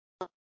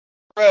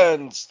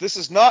friends. This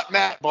is not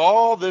Matt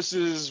Ball. This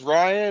is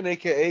Ryan,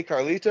 a.k.a.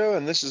 Carlito,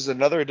 and this is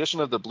another edition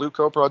of the Blue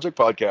Co Project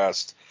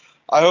podcast.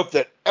 I hope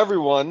that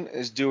everyone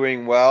is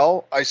doing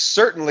well. I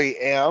certainly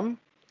am.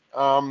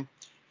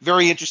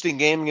 Very interesting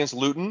game against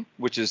LUTON,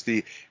 which is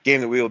the game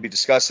that we will be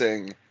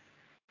discussing.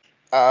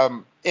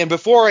 And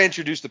before I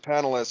introduce the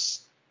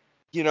panelists,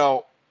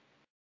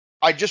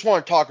 I just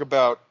want to talk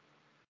about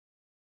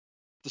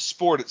the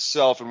sport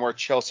itself and where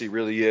Chelsea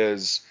really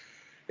is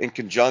in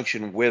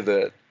conjunction with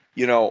it.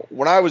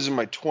 When I was in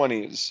my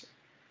 20s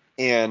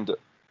and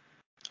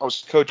I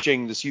was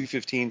coaching this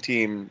U15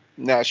 team,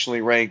 nationally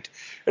ranked,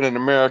 and in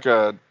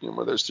America,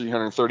 where there's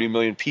 330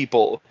 million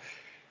people,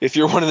 if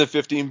you're one of the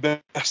 15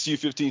 best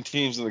U15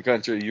 teams in the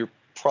country, you're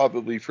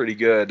probably pretty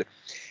good.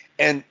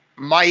 And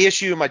my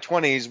issue in my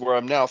 20s, where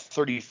I'm now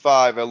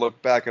 35, I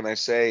look back and I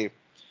say,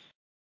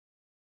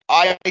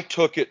 I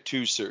took it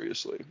too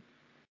seriously.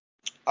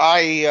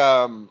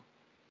 I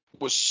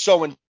was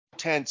so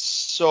intense,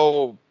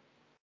 so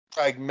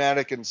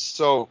pragmatic, and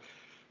so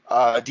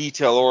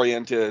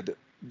detail-oriented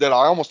that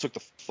I almost took the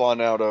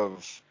fun out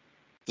of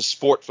the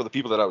sport for the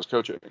people that I was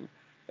coaching.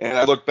 And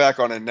I look back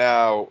on it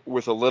now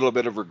with a little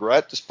bit of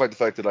regret, despite the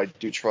fact that I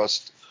do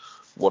trust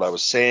what I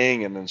was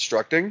saying and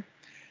instructing.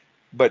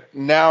 But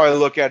now I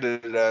look at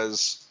it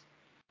as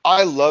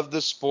I love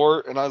this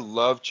sport and I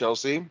love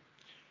Chelsea,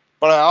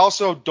 but I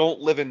also don't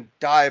live and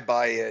die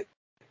by it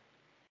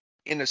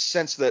in a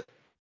sense that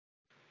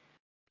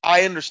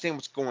I understand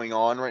what's going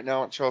on right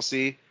now at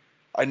Chelsea.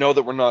 I know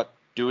that we're not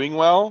doing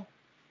well.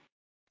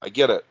 I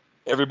get it.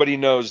 Everybody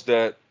knows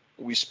that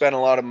we spent a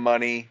lot of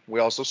money. We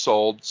also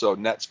sold, so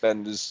net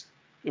spend is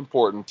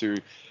important to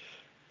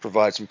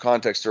provide some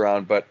context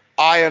around. But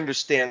I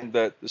understand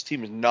that this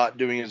team is not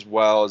doing as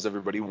well as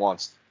everybody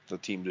wants the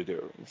team to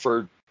do.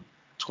 For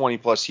 20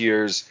 plus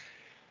years,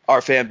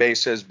 our fan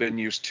base has been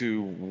used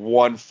to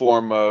one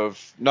form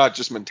of not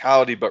just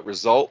mentality, but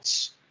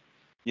results.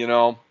 It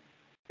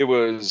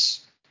was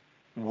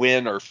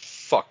win or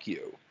fuck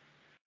you.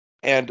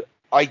 And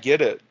I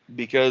get it,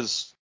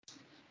 because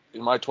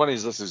in my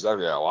 20s, that's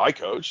exactly how I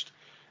coached.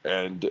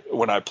 And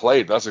when I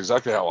played, that's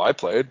exactly how I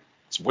played.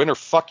 It's win or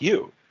fuck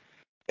you.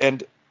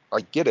 And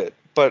I get it.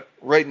 But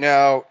right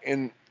now,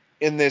 in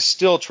this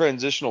still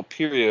transitional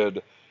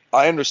period,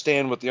 I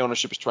understand what the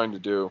ownership is trying to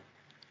do.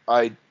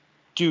 I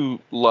do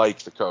like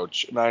the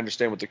coach, and I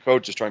understand what the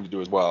coach is trying to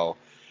do as well.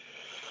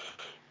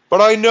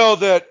 But I know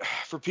that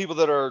for people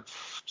that are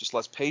just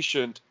less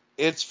patient,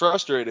 it's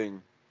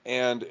frustrating,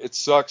 and it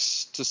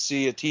sucks to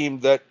see a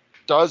team that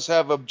does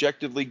have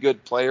objectively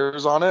good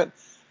players on it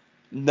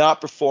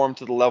not perform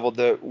to the level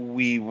that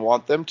we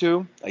want them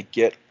to. I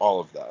get all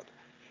of that.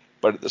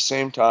 But at the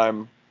same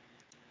time,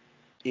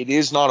 it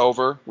is not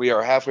over. We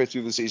are halfway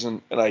through the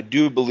season, and I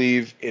do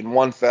believe in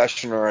one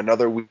fashion or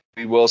another we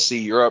will see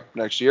Europe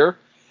next year.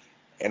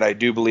 And I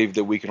do believe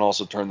that we can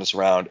also turn this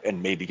around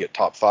and maybe get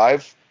top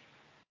 5.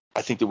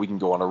 I think that we can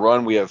go on a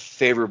run. We have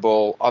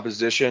favorable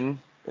opposition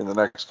in the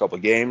next couple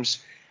of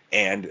games,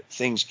 and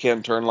things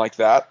can turn like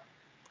that.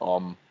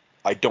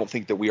 I don't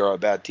think that we are a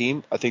bad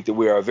team. I think that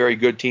we are a very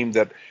good team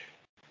that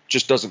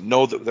just doesn't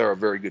know that they're a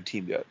very good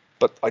team yet.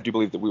 But I do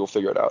believe that we will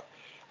figure it out.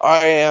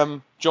 I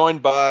am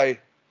joined by,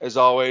 as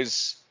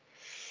always,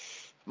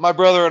 my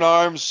brother in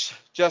arms,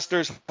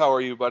 Jesters. How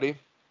are you, buddy?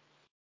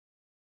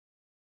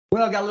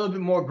 Well, I got a little bit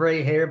more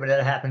gray hair, but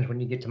that happens when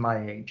you get to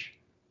my age.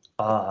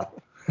 The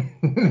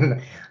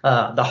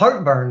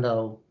heartburn,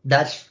 though,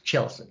 that's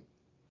Chelsea.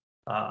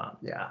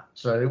 Yeah.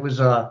 So it was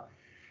a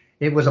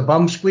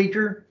bum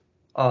squeaker.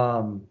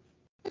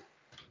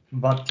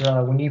 But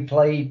when you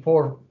play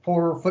poor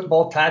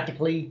football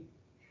tactically,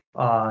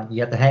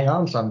 you have to hang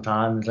on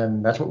sometimes,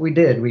 and that's what we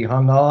did. We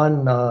hung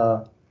on,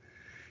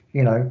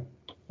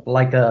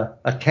 like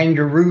a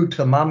kangaroo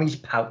to mommy's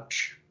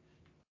pouch.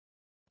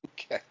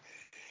 Okay.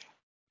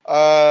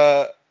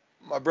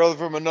 My brother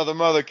from another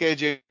mother,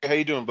 KJ, how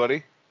you doing,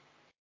 buddy?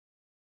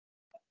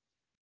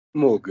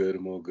 I'm all good.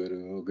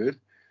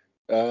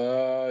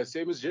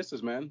 Same as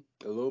Justice, man.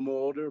 A little more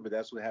older, but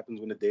that's what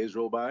happens when the days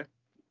roll by.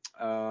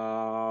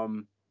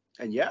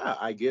 And yeah,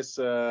 I guess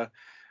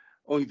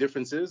only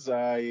difference is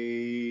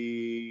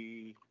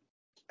I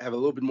have a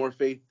little bit more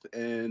faith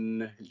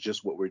in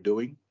just what we're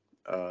doing.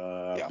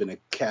 I've been a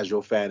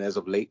casual fan as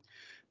of late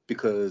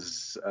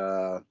because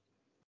I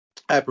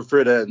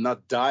prefer to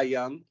not die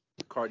young,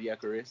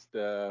 cardiac arrest,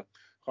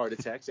 heart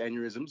attacks,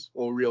 aneurysms,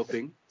 all real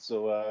thing.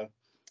 So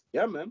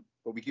yeah, man,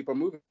 but we keep on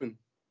moving.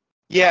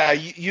 Yeah,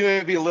 you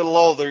may be a little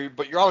older,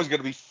 but you're always going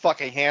to be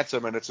fucking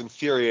handsome, and it's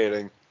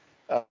infuriating.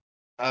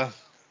 And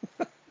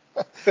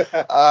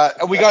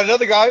we got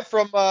another guy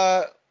from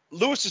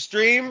Lewis's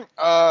stream,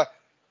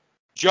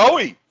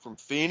 Joey from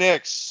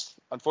Phoenix.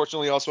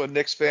 Unfortunately, also a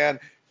Knicks fan.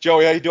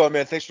 Joey, how you doing,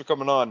 man? Thanks for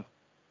coming on.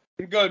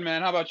 I'm good,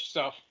 man. How about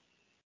yourself?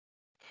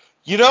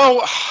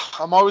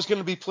 I'm always going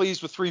to be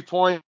pleased with 3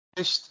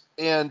 points,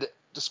 and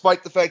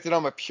despite the fact that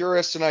I'm a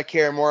purist and I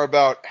care more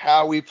about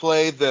how we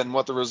play than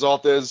what the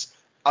result is,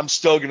 I'm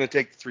still going to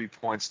take the 3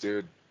 points,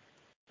 dude.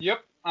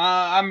 Yep.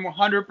 I'm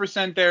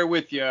 100% there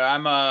with you.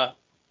 I'm a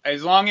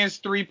As long as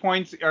 3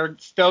 points are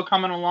still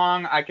coming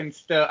along, I can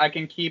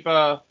keep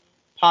a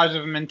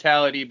positive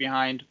mentality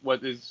behind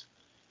what is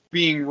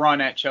being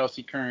run at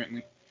Chelsea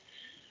currently.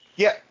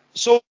 Yeah.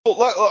 So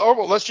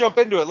let's jump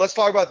into it. Let's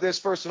talk about this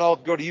first, and I'll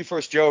go to you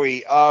first,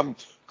 Joey.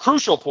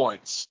 Crucial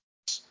points.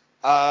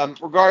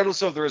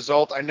 Regardless of the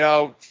result, I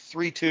know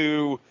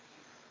 3-2.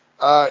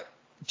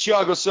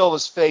 Thiago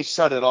Silva's face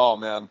said it all,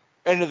 man.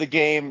 End of the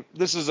game.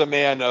 This is a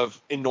man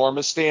of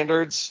enormous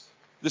standards.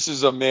 This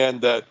is a man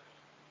that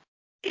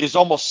is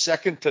almost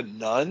second to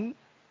none.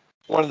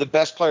 One of the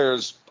best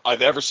players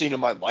I've ever seen in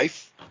my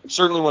life.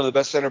 Certainly one of the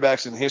best center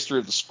backs in the history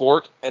of the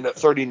sport. And at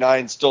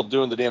 39, still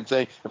doing the damn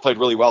thing and played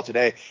really well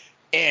today.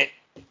 And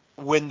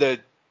when the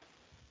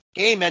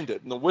game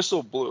ended and the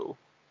whistle blew,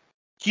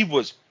 he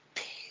was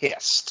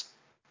pissed.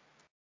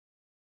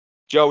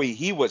 Joey,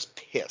 he was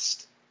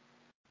pissed.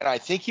 And I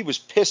think he was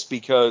pissed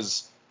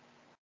because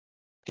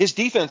his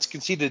defense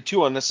conceded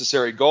 2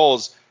 unnecessary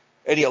goals,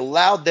 and he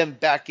allowed them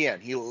back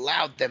in. He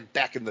allowed them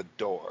back in the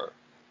door.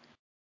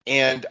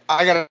 And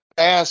I got to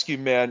ask you,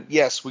 man,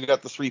 yes, we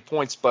got the 3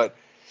 points, but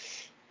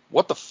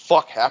what the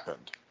fuck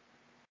happened?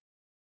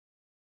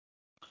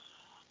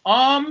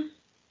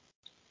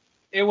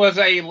 It was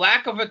a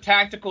lack of a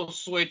tactical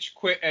switch.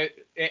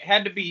 It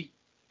had to be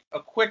a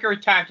quicker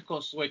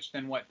tactical switch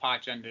than what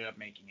Poch ended up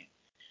making it.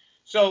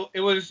 So it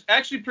was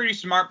actually pretty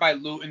smart by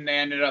Luton. They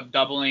ended up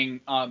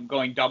going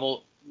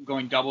doubles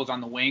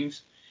on the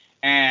wings,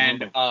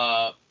 and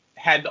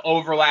had the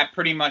overlap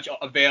pretty much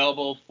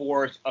available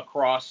for a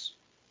cross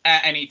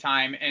at any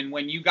time. And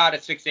when you got a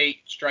 6'8"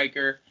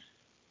 striker,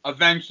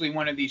 eventually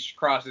one of these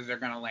crosses are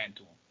going to land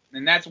to him.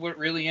 And that's what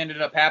really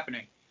ended up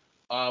happening.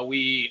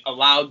 We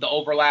allowed the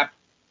overlap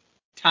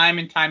time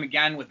and time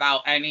again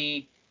without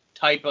any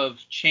type of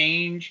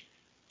change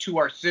to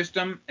our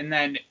system, and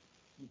then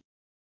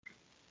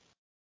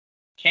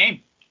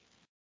came.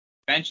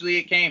 Eventually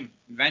it came.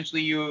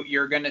 Eventually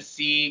you're gonna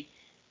see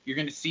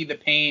the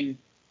pain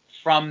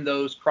from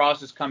those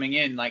crosses coming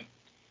in. Like,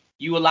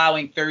 you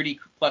allowing 30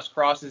 plus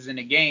crosses in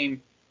a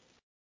game,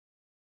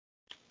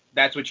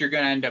 that's what you're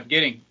gonna end up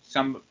getting.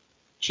 Some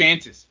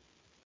chances.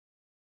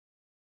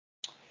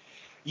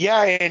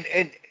 Yeah,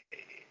 and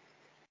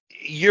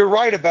you're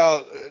right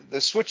about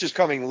the switches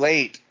coming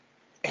late.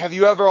 Have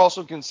you ever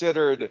also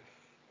considered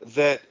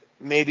that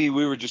maybe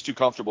we were just too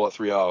comfortable at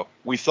 3-0?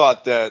 We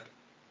thought that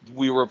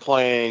we were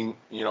playing,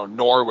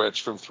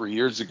 Norwich from 3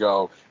 years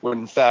ago, when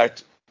in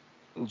fact,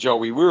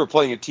 Joey, we were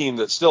playing a team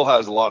that still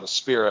has a lot of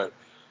spirit.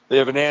 They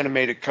have an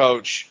animated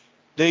coach.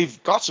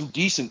 They've got some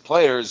decent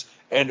players,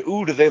 and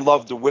do they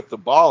love to whip the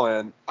ball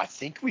in. I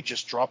think we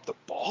just dropped the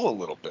ball a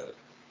little bit.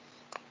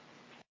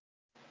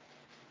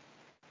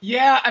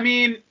 Yeah, I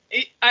mean,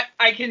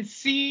 I can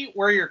see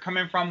where you're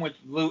coming from with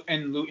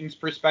Luton's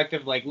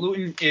perspective. Like,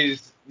 Luton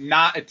is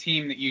not a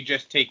team that you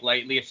just take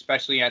lightly,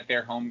 especially at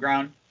their home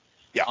ground.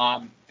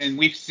 Yeah. And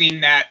we've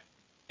seen that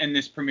in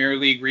this Premier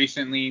League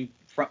recently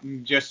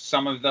from just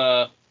some of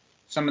the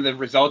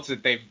results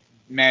that they've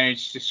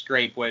managed to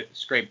scrape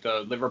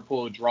the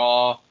Liverpool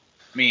draw.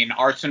 I mean,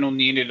 Arsenal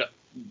needed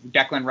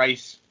Declan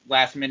Rice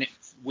last minute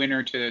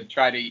winner to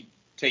try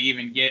to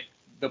even get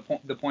the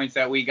points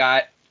that we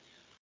got.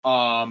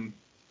 And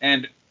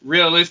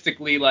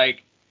realistically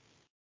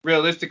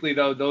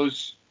though,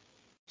 those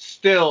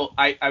still,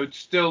 I would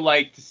still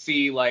like to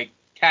see like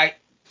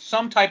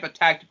some type of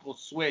tactical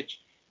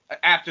switch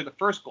after the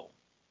first goal,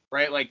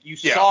 right? Like, you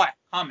saw it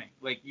coming.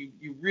 Like,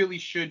 you really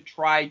should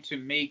try to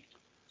make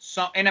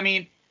some. And I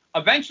mean,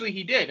 eventually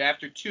he did.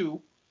 After 2,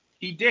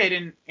 he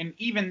did, and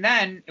even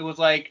then it was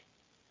like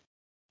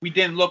we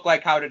didn't look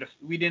like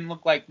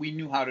we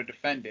knew how to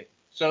defend it.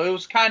 So it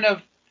was kind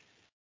of.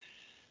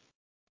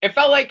 It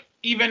felt like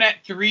even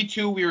at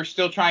 3-2, we were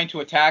still trying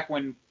to attack,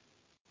 when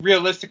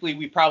realistically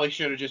we probably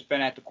should have just been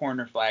at the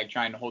corner flag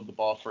trying to hold the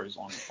ball for as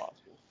long as possible.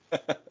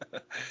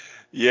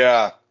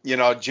 Yeah.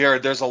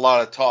 Jared, there's a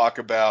lot of talk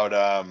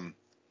about,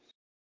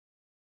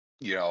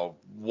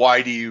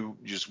 why do you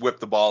just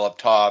whip the ball up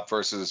top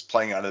versus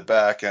playing out of the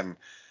back and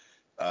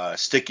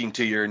sticking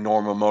to your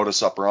normal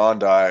modus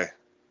operandi.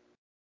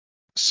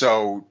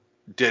 So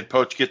did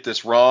Poach get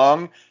this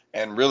wrong?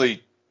 And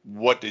really,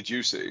 what did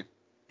you see?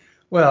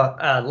 Well,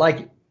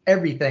 like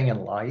everything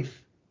in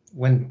life,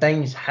 when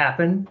things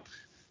happen,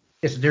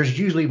 there's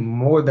usually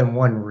more than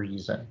one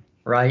reason,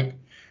 right?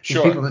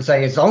 Sure. There's people that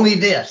say it's only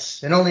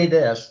this and only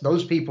this.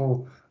 Those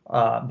people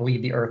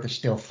believe the earth is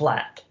still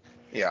flat.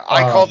 Yeah,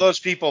 I call those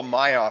people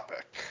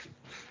myopic.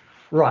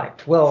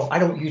 Right. Well, I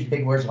don't use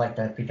big words like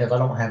that because I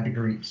don't have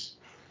degrees.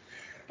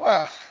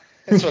 Well,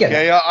 it's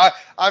okay.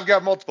 I've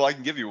got multiple. I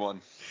can give you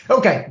one.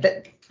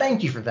 Okay.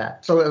 Thank you for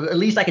that. So at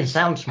least I can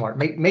sound smart.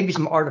 Maybe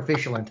some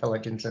artificial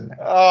intelligence in there.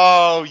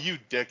 Oh, you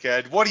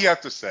dickhead. What do you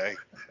have to say?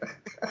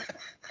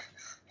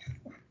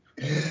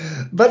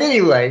 But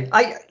anyway,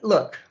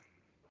 look.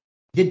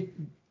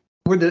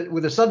 Were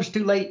the subs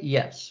too late?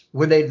 Yes.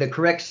 Were they the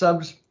correct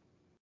subs?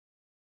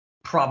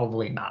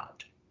 Probably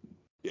not.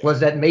 Yeah. Was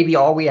that maybe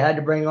all we had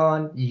to bring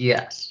on?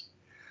 Yes.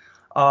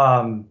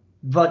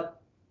 But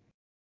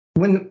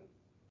when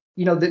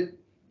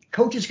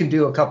coaches can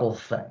do a couple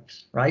of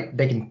things, right?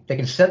 They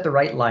can set the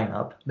right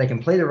lineup, they can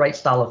play the right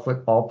style of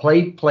football,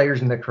 play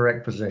players in the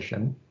correct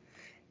position,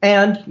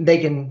 and they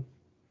can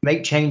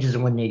make changes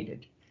when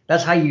needed.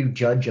 That's how you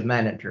judge a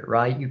manager,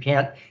 right? He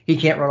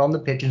can't run on the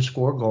pitch and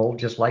score goals,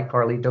 just like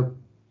Carlito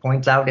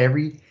points out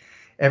every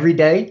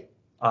day.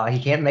 He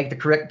can't make the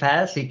correct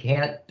pass. He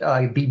can't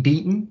be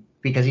beaten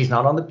because he's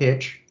not on the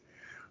pitch.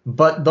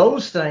 But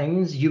those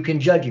things you can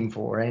judge him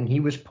for, and he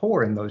was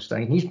poor in those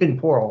things. He's been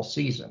poor all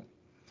season.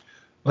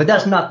 But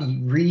that's not the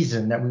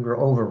reason that we were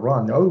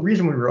overrun. The only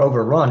reason we were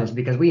overrun is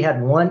because we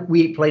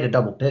played a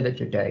double pivot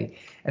today,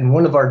 and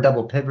one of our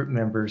double pivot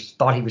members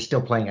thought he was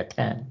still playing a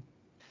 10.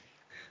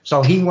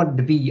 So he wanted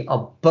to be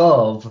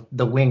above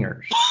the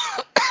wingers.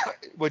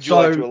 Would you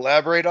like to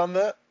elaborate on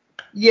that?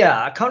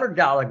 Yeah, Conor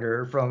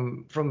Gallagher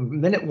from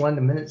minute 1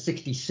 to minute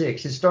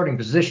 66, his starting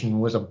position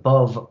was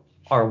above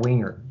our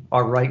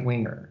right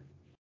winger.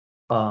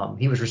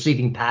 He was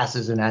receiving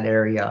passes in that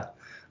area.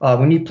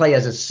 When you play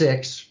as a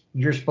 6,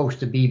 you're supposed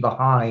to be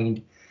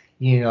behind,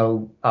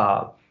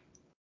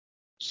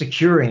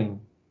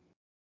 securing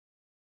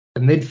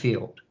the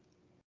midfield,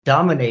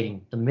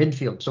 dominating the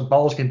midfield so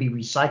balls can be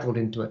recycled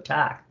into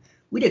attack.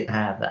 We didn't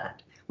have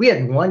that. We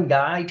had one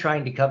guy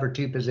trying to cover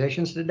 2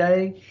 positions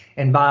today,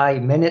 and by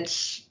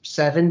minutes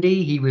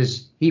 70, he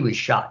was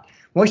shot.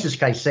 Moises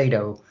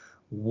Caicedo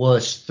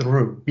was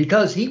through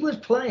because he was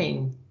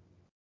playing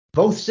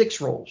both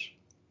 6 roles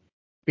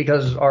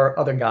because our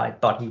other guy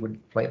thought he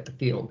would play up the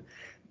field.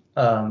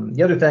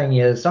 The other thing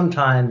is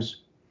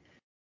sometimes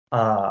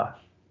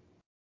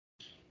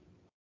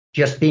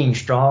just being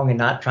strong and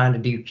not trying to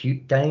do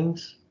cute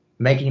things,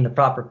 making the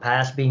proper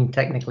pass, being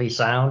technically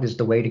sound is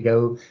the way to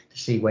go to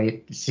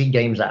see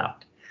games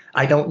out.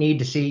 I don't need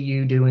to see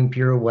you doing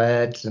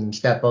pirouettes and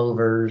step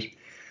overs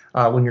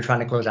when you're trying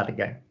to close out the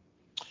game.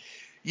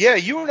 Yeah,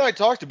 you and I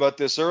talked about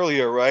this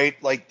earlier, right?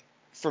 Like,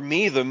 for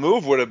me, the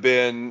move would have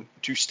been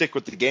to stick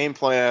with the game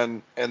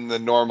plan and the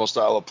normal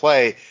style of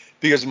play,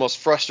 because the most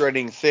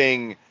frustrating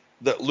thing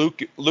that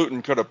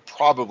Luton could have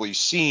probably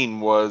seen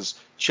was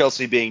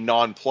Chelsea being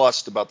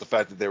nonplussed about the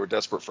fact that they were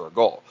desperate for a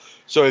goal.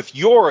 So if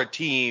you're a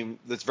team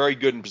that's very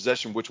good in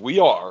possession, which we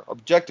are,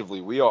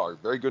 objectively we are,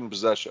 very good in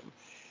possession,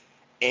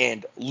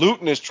 and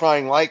Luton is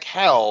trying like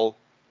hell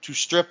to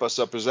strip us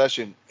of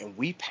possession, and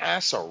we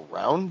pass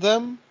around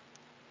them,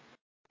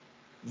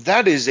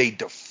 that is a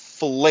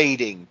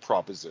deflating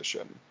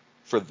proposition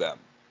for them.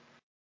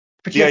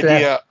 But you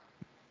have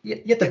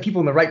the people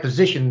in the right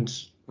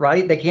positions,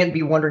 right? They can't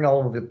be wandering all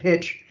over the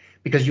pitch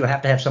because you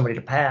have to have somebody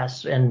to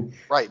pass. And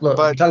right, look,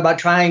 but we talk about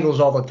triangles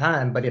all the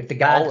time, but if the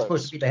guy that's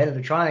supposed to be the head of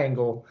the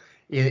triangle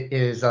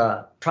is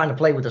trying to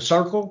play with a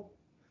circle,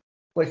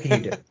 what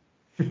can you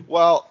do?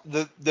 Well,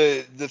 the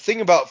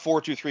thing about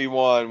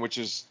 4-2-3-1, which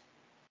is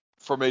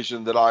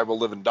formation that I will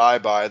live and die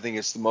by, I think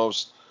it's the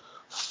most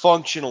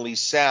functionally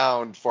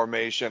sound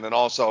formation, and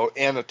also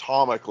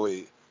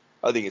anatomically,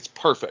 I think it's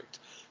perfect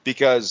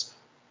because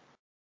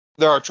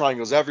there are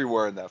triangles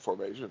everywhere in that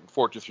formation.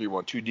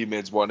 4-2-3-1, 2 D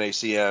mids, 1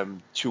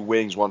 ACM, 2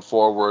 wings, 1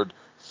 forward,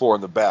 4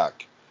 in the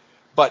back.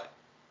 But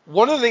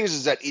one of the things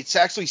is that it's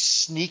actually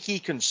sneaky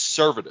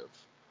conservative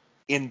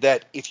in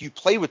that if you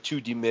play with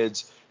 2 D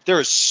mids, there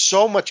is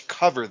so much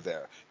cover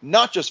there,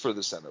 not just for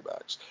the center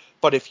backs,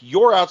 but if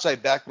your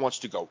outside back wants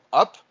to go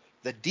up,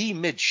 the D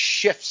mid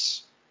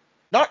shifts,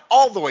 not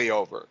all the way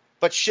over,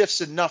 but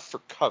shifts enough for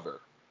cover,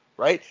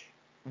 right?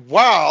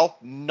 While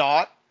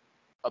not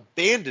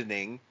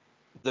abandoning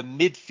the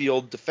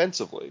midfield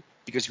defensively,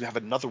 because you have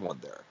another one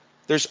there.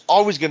 There's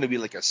always going to be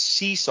like a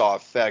seesaw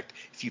effect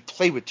if you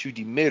play with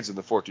 2D mids in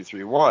the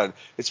 4-2-3-1.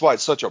 It's why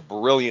it's such a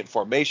brilliant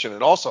formation,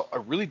 and also a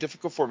really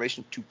difficult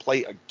formation to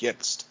play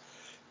against.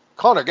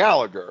 Conor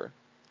Gallagher,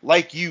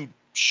 like you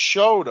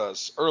showed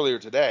us earlier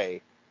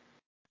today,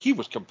 he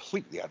was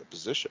completely out of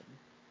position.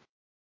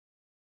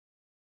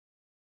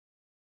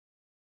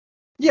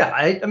 Yeah,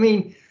 I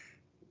mean,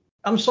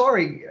 I'm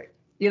sorry,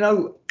 you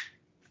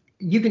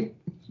can.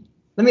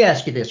 Let me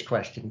ask you this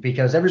question,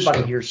 because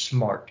everybody here's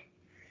smart.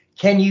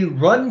 Can you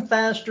run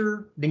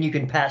faster than you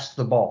can pass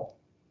the ball?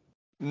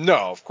 No,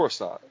 of course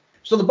not.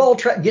 So the ball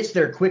gets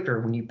there quicker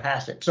when you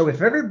pass it. So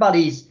if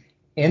everybody's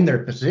in their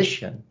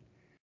position,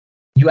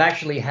 you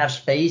actually have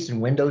space and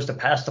windows to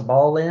pass the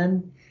ball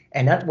in,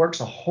 and that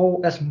works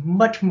that's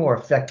much more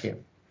effective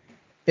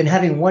than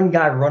having one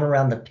guy run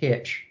around the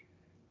pitch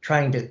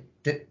trying to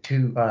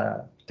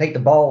take the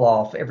ball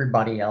off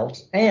everybody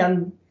else,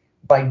 and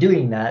by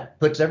doing that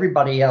puts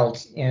everybody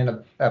else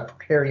in a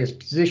precarious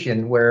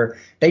position where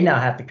they now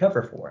have to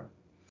cover for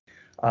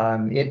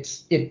him.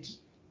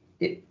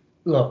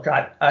 Look,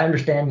 I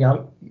understand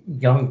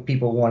young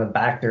people want to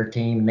back their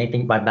team, and they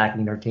think by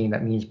backing their team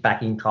that means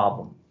backing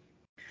Cobham.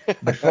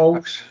 But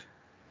folks,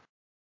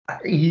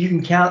 you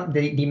can count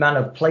the amount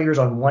of players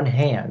on one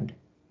hand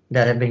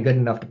that have been good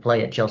enough to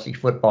play at Chelsea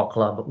Football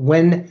Club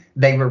when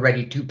they were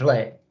ready to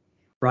play,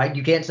 right?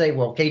 You can't say,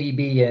 well,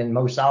 KDB and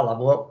Mo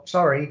Salah. Well,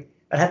 sorry,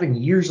 that happened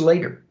years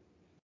later.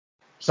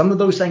 Some of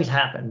those things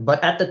happen.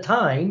 But at the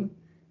time,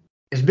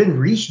 it's been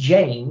Reece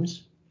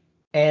James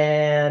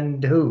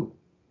and who?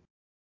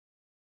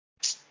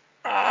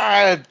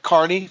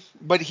 Carney,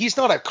 but he's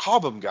not a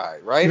Cobham guy,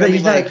 right? But I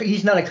mean,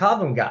 he's not a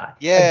Cobham guy.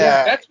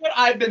 Yeah. That's what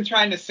I've been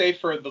trying to say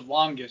for the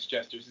longest,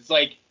 Jesters. It's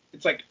like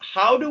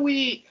how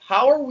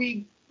are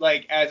we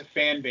like as a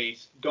fan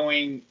base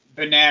going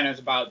bananas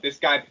about this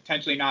guy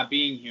potentially not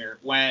being here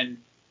when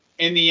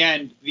in the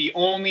end the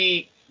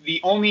only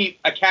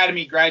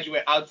academy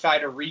graduate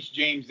outside of Reece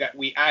James that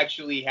we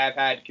actually have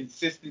had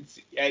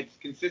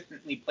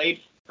consistently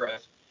played for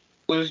us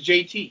was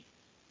JT.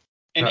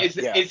 And Right.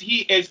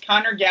 is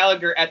Conor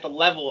Gallagher at the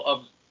level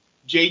of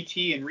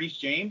JT and Reece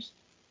James?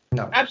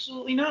 No.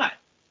 Absolutely not.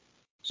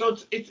 So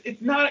it's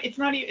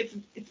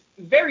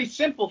very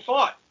simple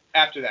thought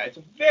after that. It's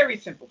a very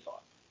simple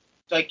thought.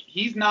 It's like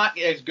he's not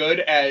good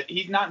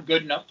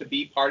enough to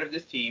be part of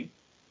this team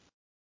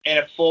at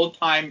a full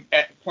time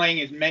playing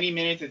as many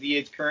minutes as he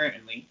is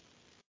currently,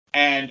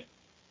 and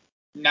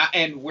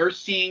we're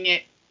seeing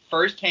it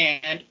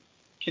firsthand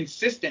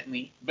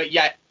consistently, but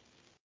yet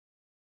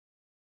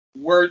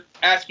we're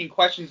asking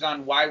questions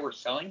on why we're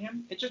selling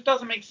him. It just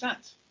doesn't make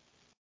sense.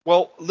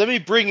 Well, let me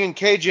bring in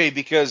KJ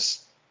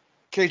because,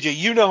 KJ,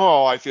 you know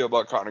how I feel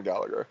about Conor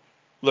Gallagher.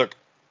 Look,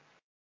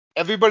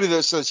 everybody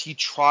that says he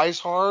tries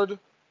hard,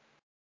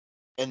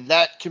 and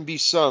that can be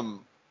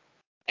some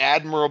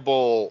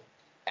admirable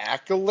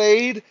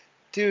accolade,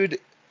 dude,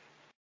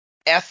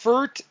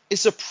 effort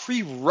is a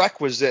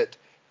prerequisite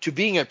to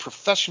being a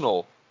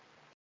professional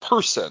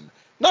person.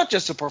 Not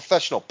just a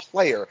professional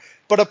player,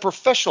 but a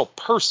professional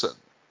person.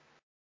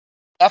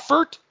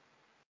 Effort?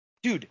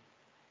 Dude,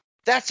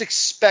 that's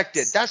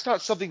expected. That's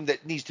not something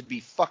that needs to be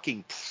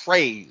fucking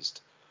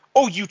praised.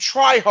 Oh, you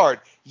try hard.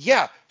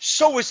 Yeah,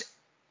 so is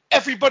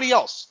everybody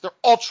else. They're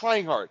all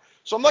trying hard.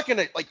 So I'm not going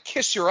to like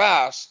kiss your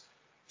ass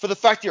for the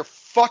fact that you're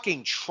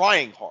fucking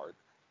trying hard.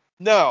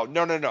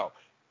 No.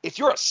 If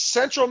you're a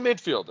central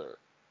midfielder,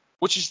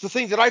 which is the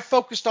thing that I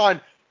focused on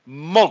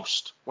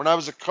most when I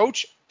was a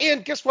coach,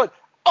 and guess what?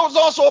 I was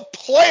also a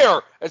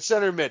player at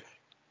center mid.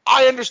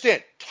 I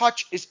understand.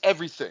 Touch is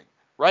everything,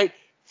 right?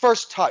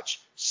 First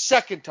touch,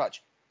 second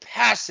touch,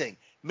 passing,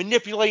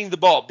 manipulating the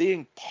ball,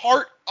 being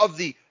part of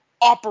the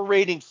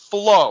operating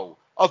flow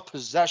of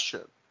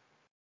possession.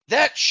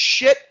 That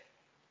shit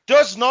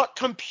does not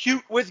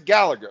compute with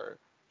Gallagher,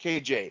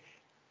 KJ.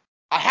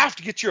 I have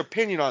to get your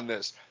opinion on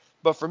this.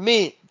 But for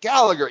me,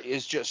 Gallagher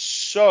is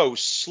just so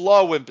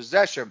slow in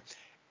possession,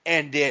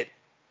 and it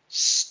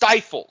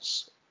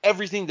stifles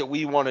everything that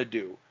we want to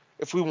do.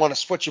 If we want to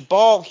switch a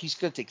ball, he's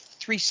going to take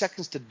 3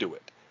 seconds to do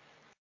it.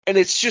 And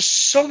it's just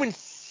so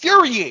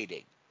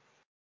infuriating.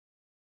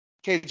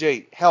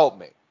 KJ, help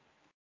me.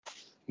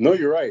 No,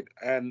 you're right.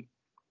 And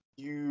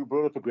you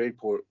brought up a great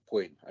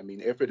point. I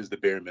mean, effort is the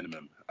bare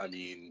minimum. I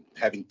mean,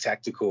 having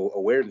tactical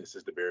awareness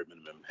is the bare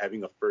minimum.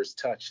 Having a first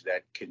touch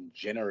that can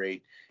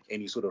generate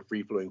any sort of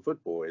free-flowing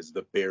football is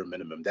the bare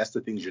minimum. That's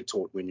the things you're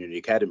taught when you're in the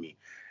academy.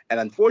 And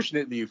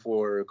unfortunately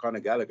for Conor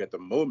Gallagher at the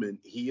moment,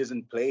 he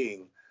isn't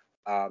playing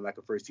like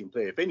a first-team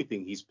player. If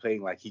anything, he's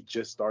playing like he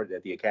just started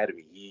at the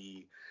academy.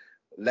 He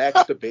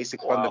lacks the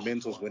basic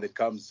fundamentals when it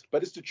comes,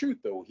 but it's the truth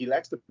though. He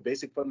lacks the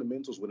basic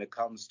fundamentals when it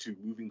comes to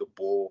moving the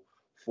ball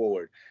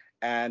forward.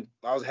 And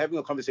I was having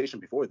a conversation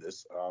before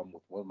this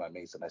with one of my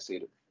mates, and I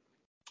said,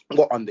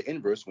 well, on the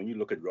inverse, when you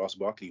look at Ross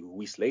Barkley, who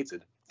we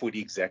slated for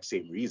the exact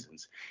same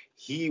reasons,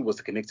 he was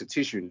the connective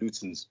tissue in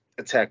Luton's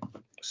attack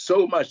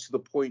so much to the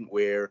point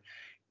where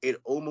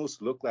it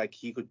almost looked like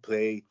he could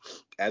play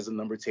as a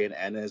number 10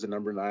 and as a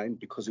number 9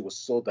 because he was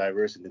so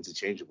diverse and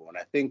interchangeable. And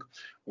I think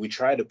we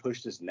try to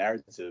push this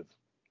narrative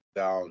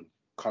down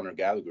Conor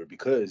Gallagher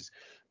because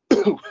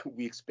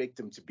we expect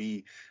him to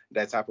be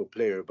that type of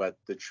player. But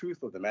the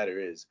truth of the matter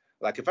is,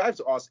 like, if I have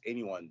to ask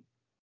anyone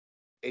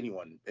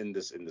in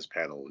this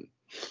panel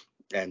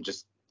and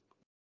just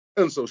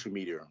on social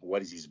media,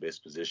 what is his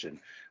best position?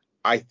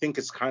 I think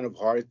it's kind of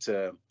hard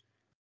to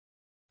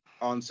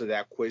answer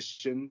that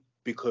question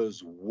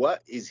because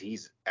what is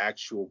his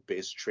actual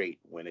best trait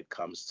when it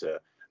comes to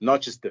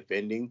not just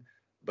defending,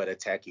 but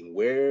attacking?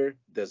 Where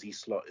does he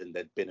slot in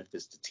that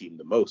benefits the team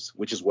the most,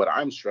 which is what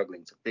I'm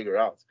struggling to figure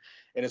out.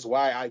 And it's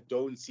why I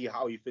don't see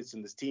how he fits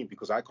in this team,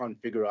 because I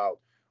can't figure out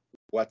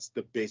what's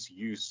the best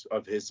use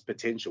of his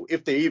potential,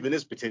 if there even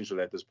is potential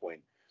at this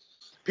point.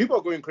 People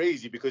are going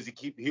crazy because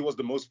he was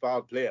the most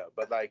fouled player,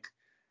 but like,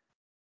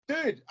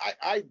 dude,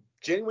 I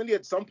genuinely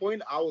at some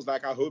point I was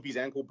like, I hope his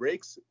ankle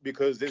breaks,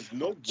 because there's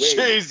no way.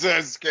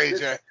 Jesus,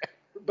 KJ.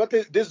 But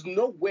there's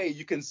no way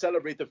you can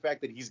celebrate the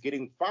fact that he's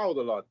getting fouled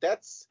a lot.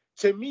 That's,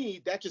 to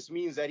me, that just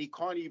means that he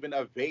can't even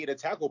evade a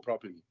tackle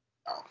properly.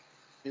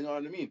 You know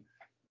what I mean?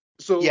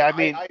 So yeah, I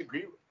mean, I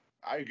agree.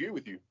 I agree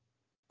with you.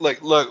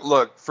 Like,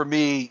 look. For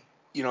me,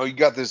 you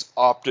got this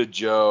Opta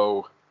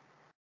Joe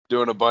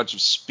doing a bunch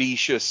of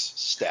specious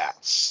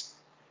stats,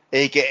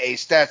 aka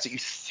stats that you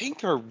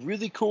think are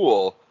really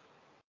cool,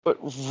 but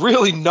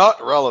really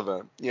not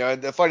relevant.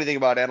 The funny thing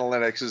about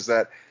analytics is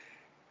that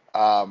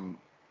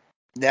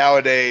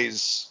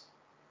nowadays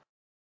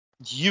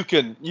you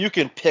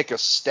can pick a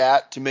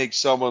stat to make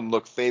someone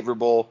look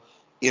favorable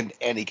in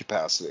any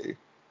capacity.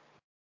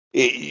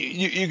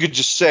 You could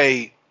just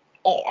say,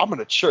 oh, I'm going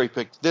to cherry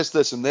pick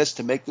this, and this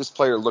to make this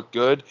player look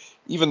good,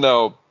 even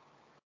though,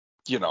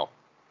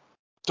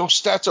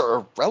 those stats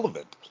are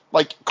irrelevant.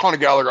 Like Conor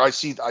Gallagher, I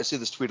see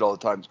this tweet all the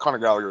time. Conor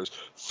Gallagher is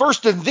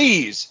first in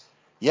these.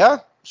 Yeah?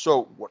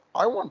 So what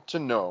I want to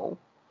know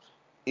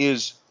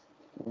is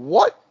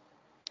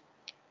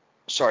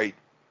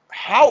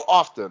how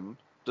often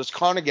does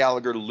Conor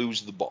Gallagher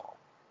lose the ball?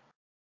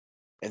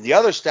 And the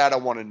other stat I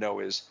want to know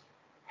is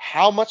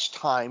how much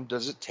time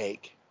does it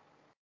take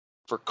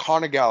for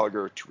Conor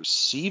Gallagher to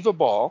receive a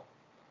ball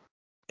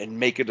and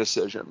make a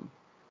decision?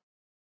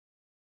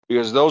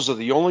 Because those are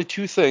the only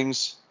two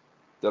things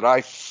that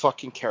I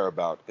fucking care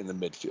about in the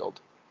midfield.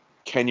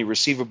 Can you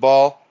receive a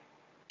ball?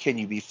 Can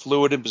you be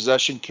fluid in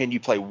possession? Can you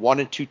play 1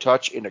 and 2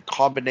 touch in a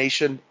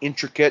combination,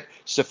 intricate,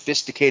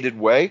 sophisticated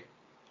way?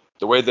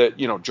 The way that,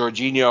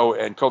 Jorginho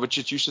and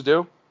Kovacic used to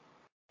do?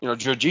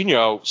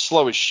 Jorginho,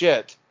 slow as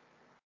shit,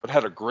 but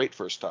had a great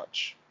first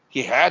touch.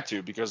 He had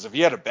to, because if he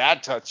had a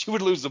bad touch, he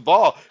would lose the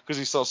ball because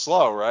he's so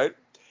slow, right?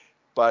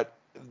 But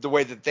the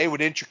way that they would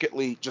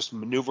intricately just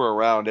maneuver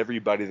around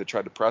everybody that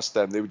tried to press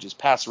them, they would just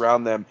pass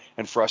around them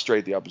and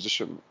frustrate the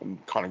opposition.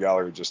 And Conor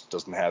Gallagher just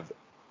doesn't have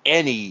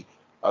any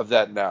of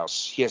that now.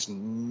 He has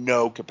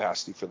no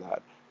capacity for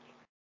that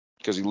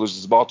because he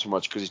loses the ball too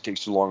much because he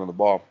takes too long on the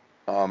ball.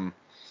 I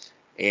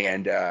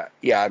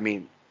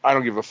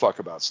don't give a fuck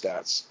about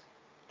stats.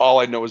 All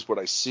I know is what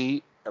I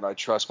see, and I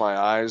trust my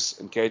eyes.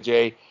 And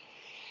KJ,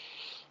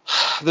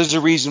 there's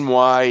a reason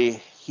why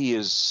he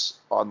is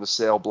on the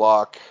sale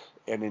block,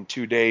 and in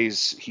 2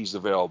 days he's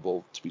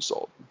available to be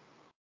sold.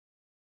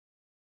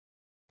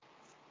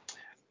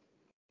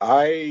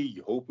 I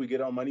hope we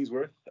get our money's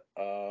worth.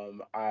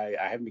 I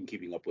haven't been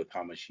keeping up with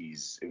how much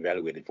he's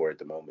evaluated for at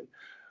the moment.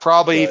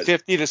 Probably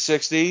 50 to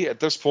 60 at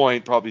this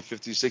point. Probably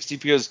 50 to 60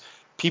 because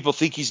people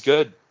think he's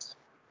good.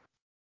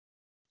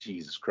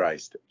 Jesus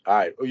Christ! All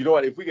right, you know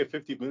what? If we get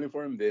 50 million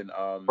for him, then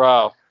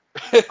Bro,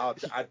 I'll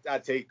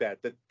take that.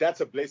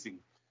 That's a blessing.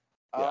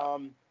 Yeah.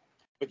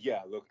 But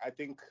yeah, look, I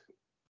think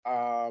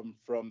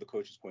from the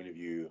coach's point of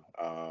view,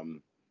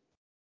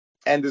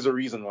 and there's a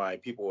reason why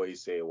people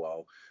always say,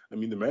 well, I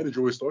mean, the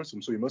manager always starts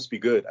him, so he must be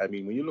good. I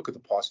mean, when you look at the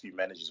past few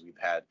managers we've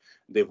had,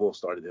 they've all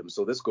started him.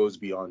 So this goes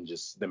beyond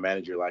just the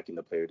manager liking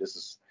the player. This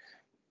is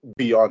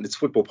beyond, it's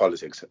football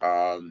politics.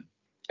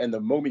 And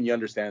the moment you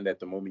understand that,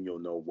 the moment you'll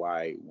know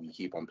why we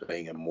keep on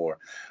playing him more.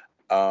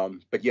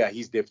 But yeah,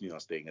 he's definitely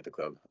not staying at the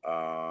club.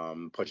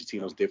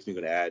 Pochettino's definitely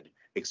going to add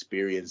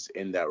experience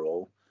in that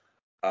role.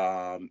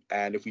 And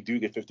if we do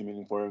get 50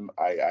 million for him,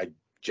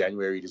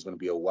 January there's going to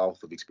be a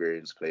wealth of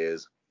experienced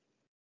players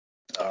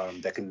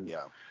that can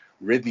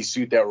really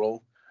suit that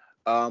role.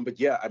 But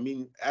yeah, I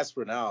mean, as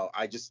for now,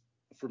 I just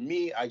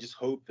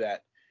hope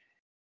that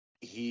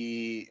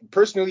I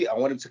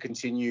want him to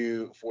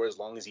continue for as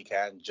long as he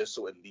can, just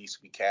so at least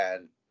we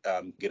can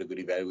get a good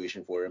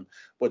evaluation for him.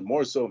 But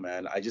more so,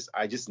 man, I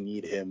just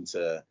need him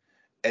to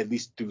at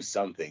least do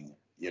something.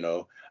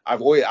 I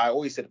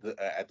always said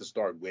at the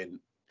start when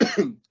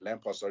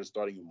Lampard started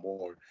starting him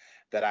more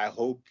that I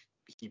hope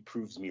he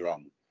proves me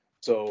wrong.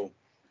 So,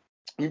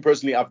 me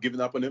personally, I've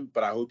given up on him,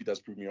 but I hope he does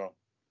prove me wrong.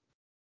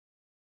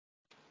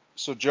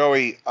 So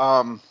Joey,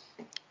 I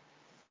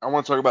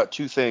want to talk about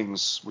two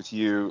things with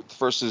you. The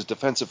first is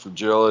defensive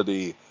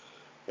fragility,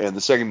 and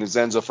the second is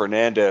Enzo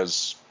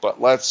Fernandez.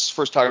 But let's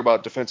first talk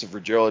about defensive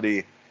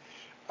fragility.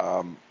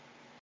 On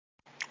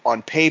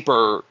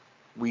paper,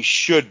 we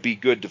should be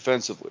good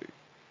defensively,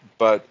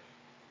 but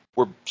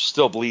we're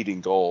still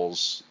bleeding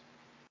goals.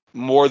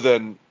 More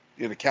than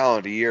in a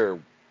calendar year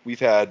we've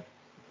had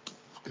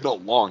in a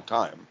long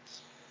time.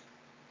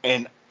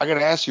 And I got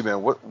to ask you,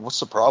 man, what's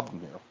the problem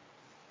here?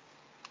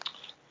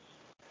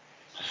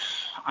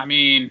 I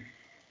mean,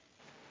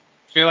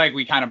 I feel like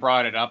we kind of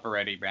brought it up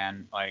already,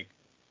 man. Like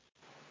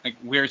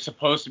we're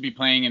supposed to be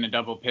playing in a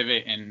double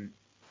pivot, and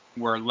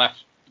we're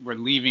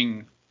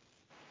leaving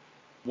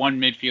one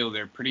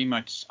midfielder pretty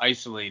much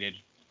isolated,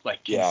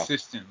 like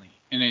consistently.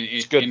 And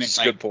it's good. It's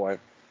a good point.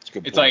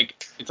 It's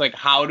like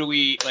how do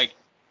we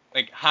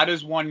how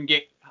does one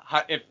get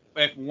if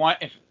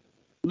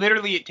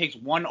literally it takes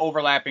one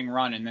overlapping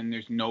run and then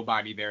there's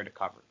nobody there to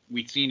cover.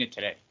 We've seen it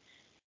today.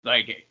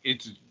 Like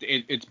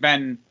it's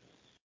been.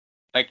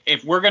 Like,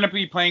 if we're going to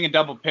be playing a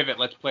double pivot,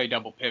 let's play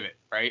double pivot,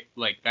 right?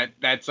 Like,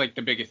 that's, like,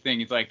 the biggest thing.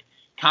 It's like,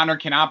 Conor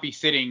cannot be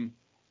sitting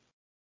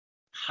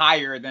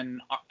higher than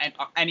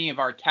any of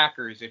our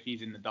attackers if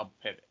he's in the double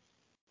pivot.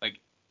 Like,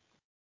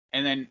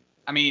 and then,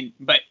 I mean,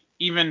 but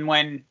even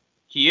when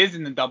he is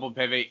in the double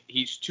pivot,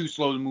 he's too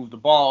slow to move the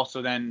ball,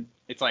 so then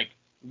it's like,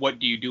 what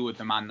do you do with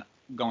him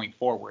going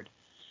forward?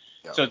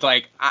 Yeah. So it's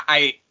like,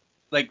 I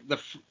like,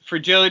 the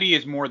fragility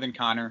is more than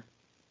Conor,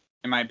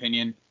 in my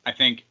opinion. I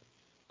think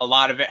a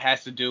lot of it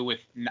has to do with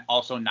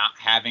also not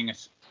having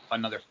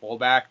another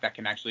fullback that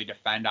can actually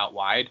defend out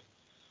wide.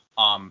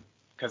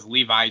 Because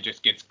Levi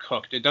just gets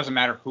cooked. It doesn't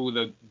matter who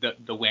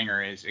the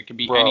winger is. It could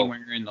be any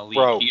winger in the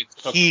league.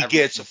 He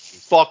gets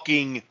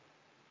fucking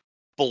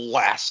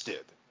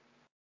blasted.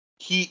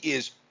 He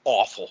is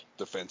awful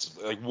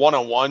defensively. Like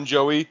one-on-one,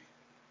 Joey,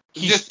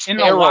 he's just in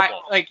terrible. the wide,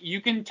 like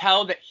you can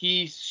tell that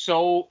he's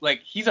so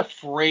like he's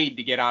afraid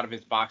to get out of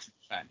his box and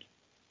defend.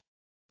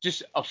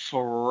 Just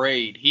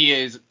afraid. He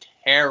is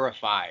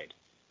terrified.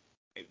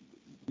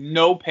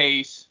 No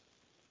pace.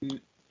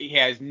 He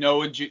has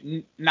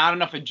not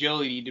enough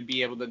agility to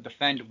be able to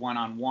defend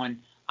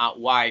one-on-one out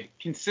wide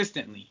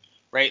consistently,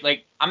 right?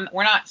 Like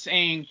we're not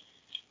saying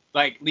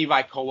like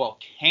Levi Colwell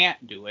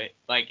can't do it.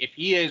 Like if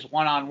he is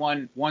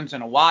one-on-one once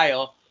in a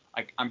while,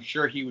 like I'm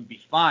sure he would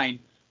be fine.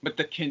 But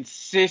the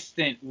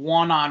consistent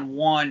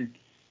one-on-one,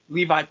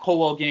 Levi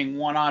Colwell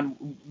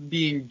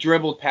being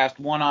dribbled past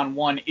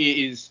one-on-one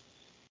is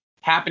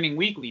happening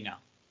weekly now.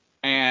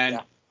 And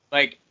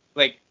like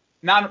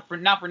not for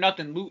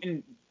nothing,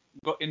 Luton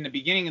in the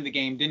beginning of the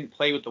game didn't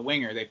play with the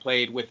winger. They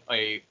played with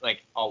a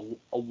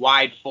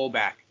wide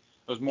fullback.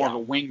 It was more of a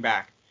wing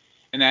back.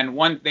 And then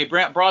they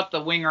brought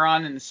the winger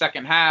on in the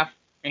second half,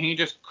 and he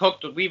just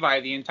cooked with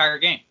Levi the entire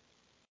game.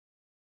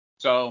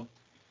 So,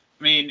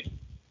 I mean,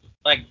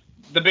 like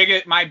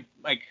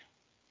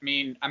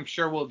I'm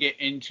sure we'll get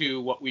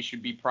into what we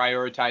should be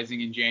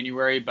prioritizing in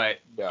January, but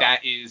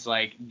that is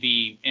like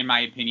in my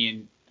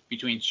opinion,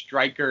 between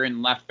striker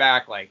and left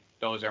back, like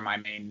those are my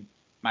main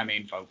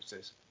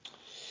focuses.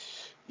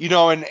 You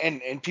know,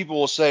 and people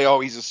will say, oh,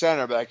 he's a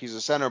center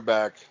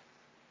back.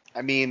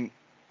 I mean,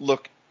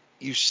 look,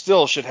 you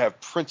still should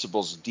have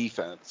principles of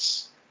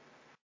defense,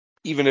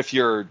 even if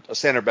you're a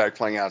center back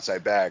playing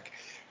outside back.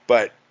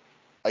 But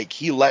like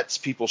he lets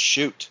people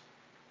shoot,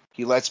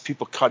 he lets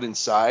people cut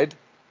inside,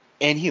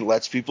 and he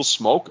lets people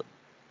smoke them.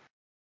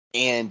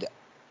 And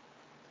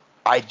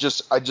I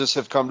just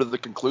have come to the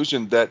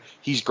conclusion that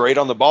he's great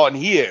on the ball, and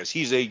he is.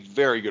 He's a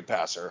very good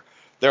passer.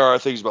 There are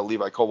things about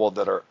Levi Colwell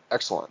that are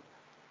excellent,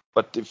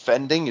 but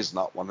defending is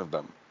not one of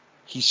them.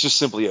 He's just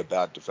simply a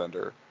bad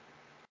defender.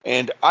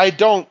 And I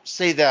don't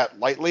say that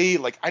lightly.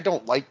 Like, I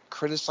don't like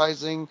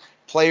criticizing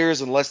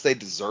players unless they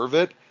deserve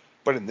it.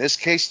 But in this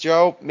case,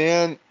 Joe,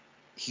 man,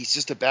 he's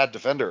just a bad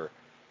defender.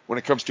 When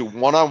it comes to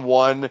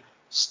one-on-one,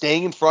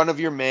 staying in front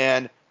of your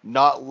man,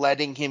 not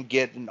letting him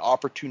get an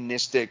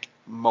opportunistic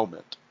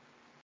moment.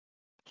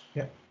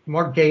 Yeah.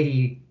 Mark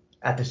Gady,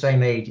 at the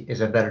same age,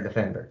 is a better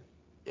defender.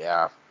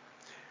 Yeah.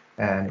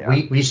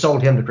 And we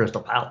sold him to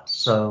Crystal Palace.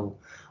 So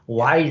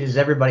why does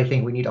everybody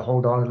think we need to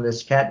hold on to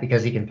this cat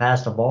because he can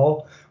pass the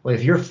ball? Well,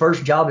 if your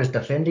first job is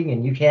defending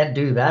and you can't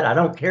do that, I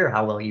don't care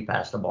how well you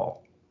pass the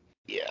ball.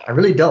 Yeah. I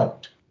really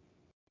don't.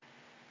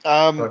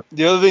 The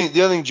other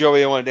thing,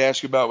 Joey, I wanted to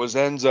ask you about was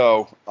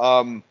Enzo.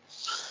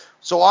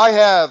 So I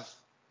have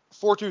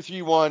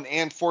 4-2-3-1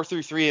 and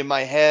 4-3-3 in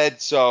my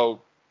head.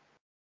 So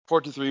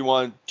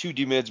 4-2-3-1, 2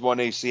 D mids, 1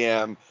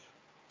 ACM.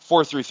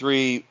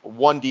 4-3-3,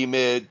 1 D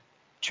mid,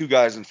 2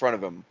 guys in front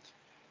of him.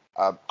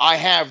 I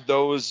have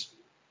those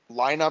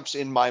lineups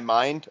in my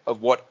mind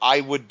of what I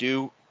would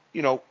do,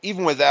 you know,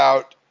 even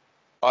without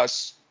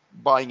us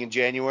buying in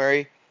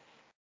January.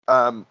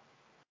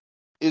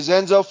 Is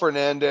Enzo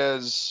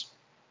Fernandez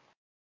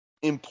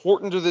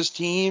important to this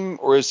team,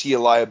 or is he a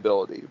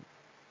liability?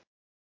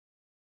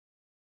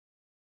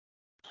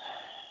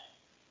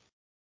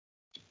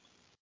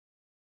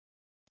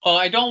 Well,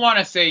 I don't want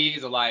to say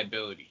he's a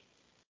liability.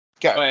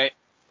 Okay. But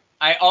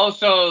I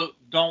also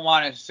don't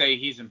want to say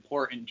he's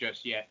important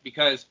just yet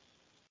because,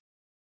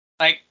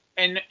 like,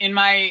 when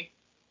I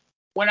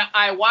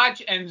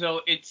watch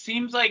Enzo, it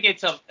seems like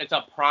it's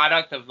a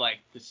product of like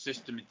the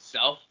system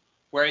itself,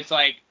 where it's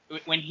like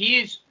when he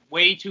is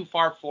way too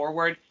far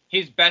forward,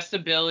 his best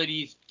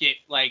abilities get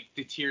like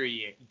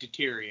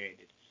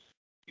deteriorated.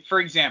 For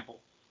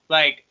example,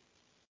 like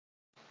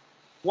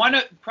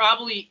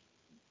probably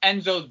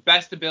Enzo's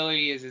best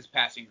ability is his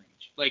passing range.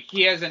 Like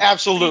he has an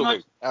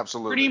absolutely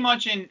pretty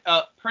much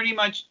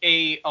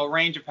a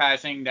range of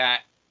passing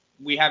that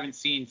we haven't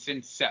seen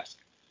since Cesc,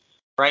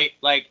 right?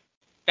 Like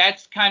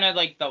that's kind of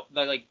like the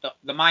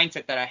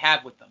mindset that I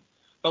have with them.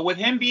 But with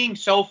him being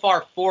so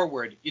far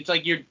forward, it's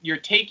like you're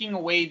taking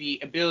away the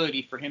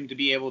ability for him to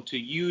be able to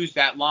use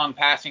that long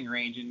passing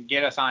range and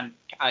get us on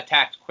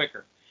attacks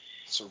quicker.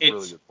 That's a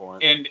really good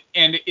point.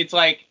 And it's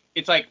like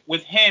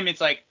with him,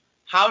 it's like,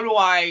 how do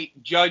I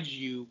judge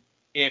you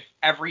if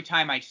every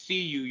time I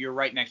see you, you're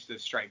right next to the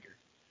striker?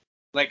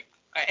 Like,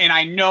 and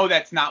I know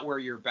that's not where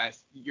you're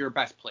best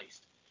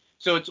placed.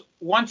 So it's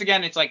once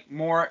again, it's like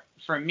more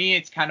for me.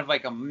 It's kind of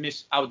like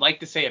I would like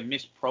to say a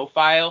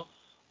misprofile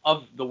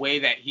of the way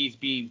that he's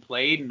being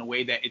played and the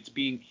way that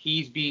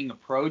he's being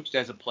approached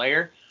as a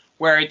player.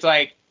 Where it's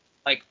like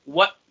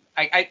what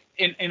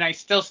I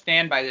still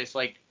stand by this.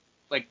 Like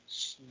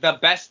the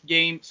best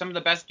game, some of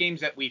the best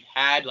games that we've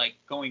had, like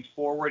going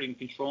forward and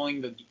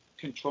controlling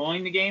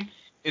the game,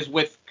 is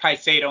with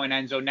Caicedo and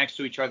Enzo next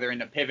to each other in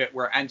the pivot,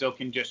 where Enzo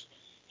can just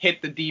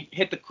hit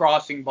the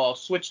crossing ball,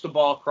 switch the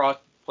ball across,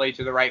 play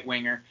to the right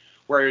winger,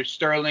 where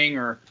Sterling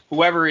or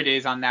whoever it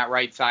is on that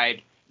right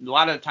side, a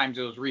lot of the times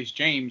it was Reece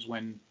James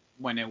when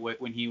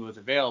he was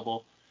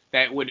available,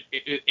 that would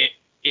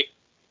it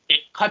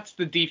cuts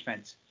the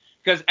defense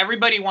because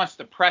everybody wants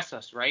to press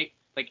us, right?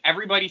 Like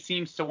everybody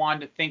seems to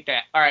want to think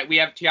that, all right, they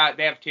have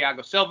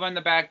Thiago Silva in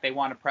the back, they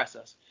want to press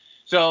us.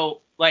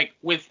 So like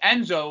with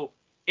Enzo,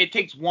 it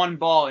takes one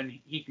ball and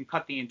he can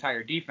cut the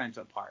entire defense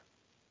apart,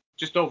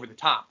 just over the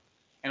top.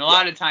 And a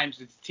lot of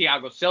times it's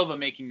Thiago Silva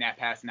making that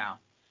pass now.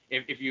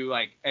 If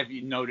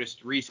you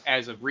noticed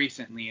as of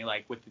recently,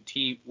 like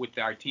with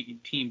our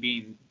team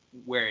being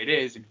where it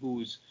is and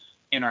who's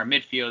in our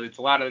midfield, it's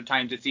a lot of the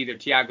times it's either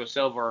Thiago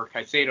Silva or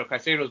Caicedo.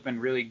 Caicedo's been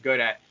really good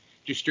at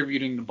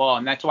distributing the ball,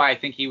 and that's why I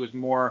think he was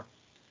more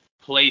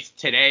placed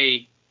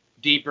today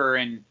deeper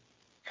and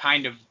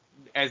kind of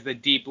as the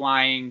deep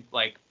lying,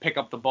 like pick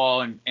up the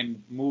ball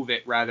and move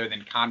it rather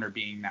than Conor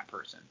being that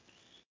person.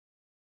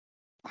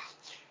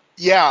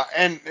 Yeah,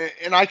 and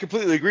I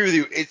completely agree with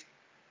you.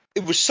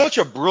 It was such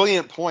a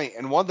brilliant point,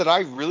 and one that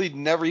I really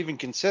never even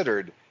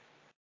considered.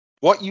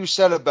 What you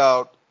said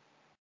about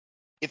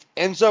if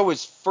Enzo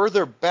is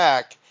further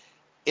back,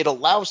 it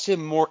allows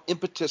him more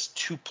impetus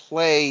to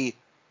play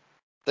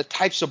the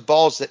types of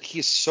balls that he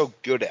is so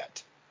good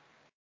at.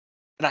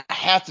 And I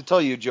have to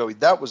tell you, Joey,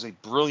 that was a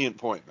brilliant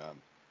point, man.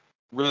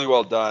 Really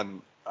well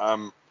done,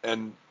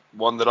 and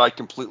one that I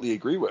completely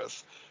agree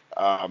with.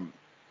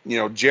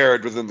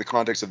 Jared, within the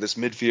context of this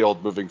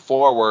midfield moving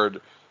forward,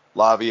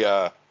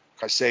 Lavia,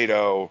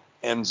 Caicedo,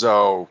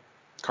 Enzo,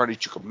 Carney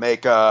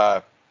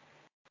Chukwuemeka,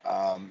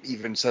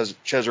 even says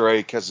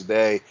Cesare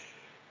Quesade.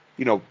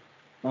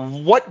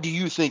 What do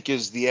you think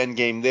is the end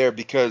game there?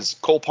 Because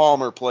Cole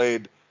Palmer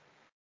played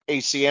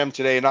ACM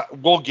today, and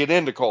we'll get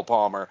into Cole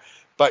Palmer,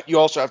 but you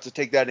also have to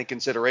take that in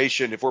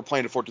consideration. If we're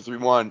playing a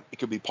 4-2-3-1, it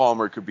could be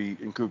Palmer, it could be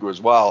Nkunku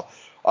as well.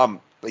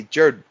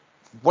 Jared,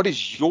 what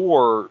is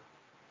your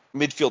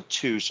midfield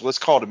two? So let's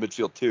call it a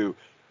midfield two.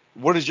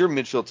 What is your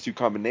midfield two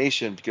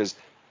combination? Because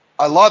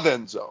I love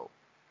Enzo.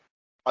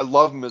 I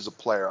love him as a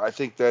player. I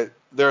think that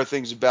there are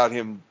things about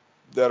him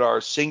that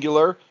are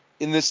singular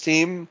in this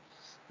team.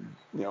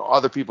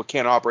 Other people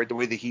can't operate the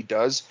way that he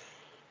does,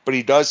 but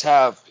he does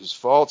have his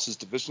faults, his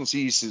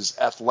deficiencies, his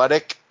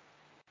athletic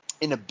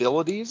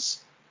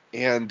inabilities.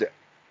 And,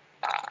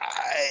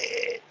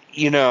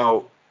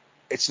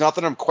 it's not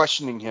that I'm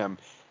questioning him.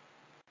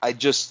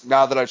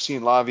 Now that I've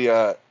seen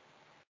Lavia,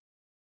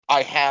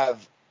 I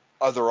have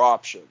other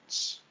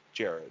options,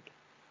 Jared.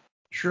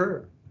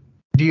 Sure.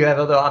 Do you have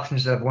other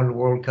options that have won the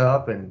World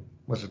Cup and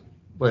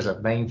was a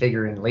main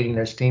figure in leading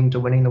this team to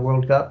winning the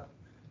World Cup?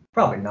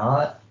 Probably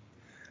not.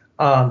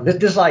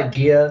 This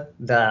idea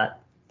that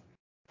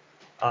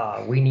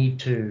we need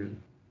to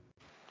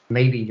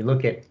maybe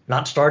look at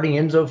not starting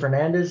Enzo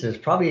Fernandez is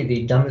probably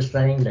the dumbest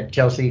thing that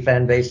Chelsea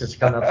fan base has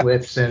come up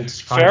with since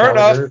Fair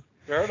enough.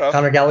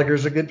 Conor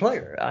Gallagher's a good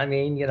player. I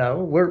mean,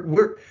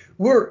 we're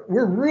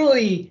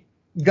really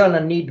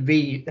gonna need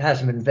to have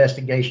some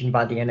investigation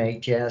by the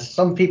NHS.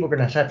 Some people are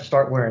gonna have to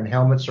start wearing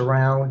helmets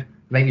around,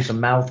 maybe some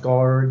mouth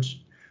guards,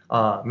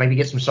 maybe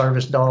get some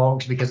service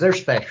dogs because they're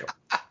special.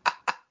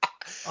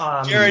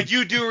 Jared,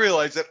 you do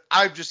realize that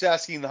I'm just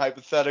asking the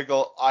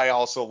hypothetical. I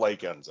also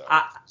like Enzo.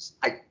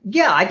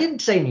 I didn't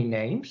say any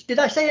names. Did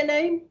I say a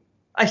name?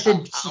 I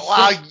said.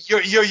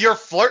 You're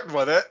flirting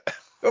with it.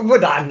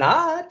 But I'm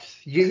not.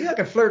 You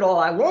can flirt all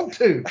I want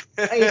to.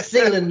 I ain't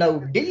sealing no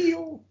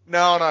deal.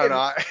 No.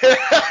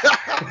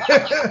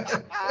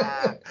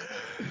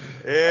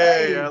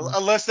 Hey,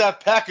 unless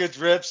that package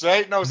rips, there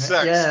ain't no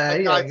sex. Yeah,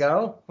 there you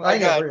go. I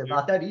ain't worried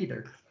about that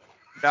either.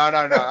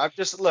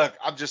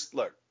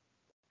 No.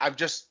 I'm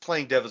just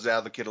playing devil's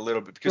advocate a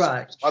little bit because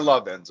I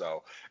love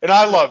Enzo. And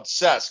I loved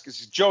Cesc,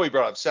 because Joey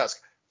brought up Cesc.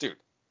 Dude,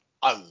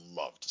 I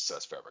loved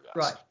Cesc Fabregas.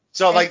 Right.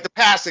 So, the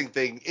passing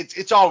thing,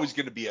 it's always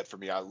going to be it for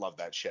me. I love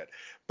that shit.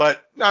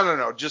 But,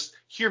 no. Just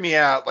hear me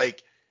out. I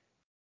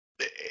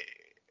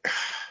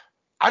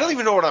don't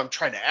even know what I'm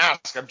trying to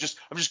ask. I'm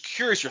just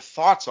curious your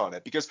thoughts on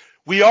it, because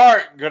we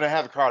are going to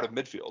have a crowded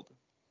midfield.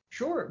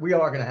 Sure, we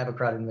are going to have a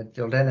crowded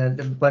midfield and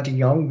a bunch of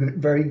young,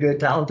 very good,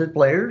 talented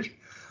players.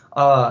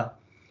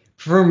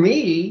 For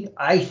me,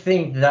 I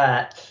think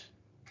that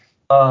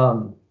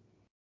the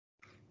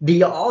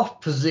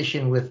off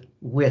position with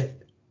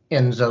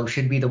Enzo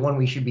should be the one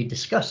we should be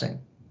discussing.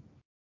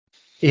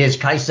 Is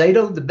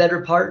Caicedo the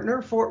better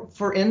partner for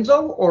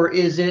Enzo, or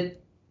is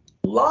it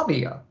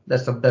Lavia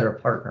that's a better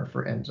partner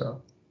for Enzo?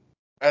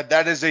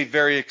 That is a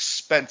very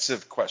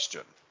expensive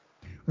question.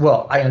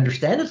 Well, I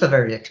understand it's a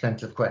very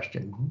expensive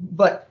question,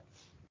 but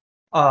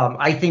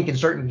I think in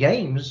certain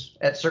games,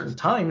 at certain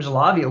times,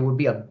 Lavia would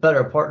be a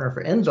better partner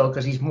for Enzo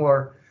because he's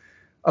more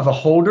of a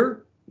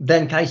holder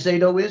than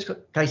Caicedo is.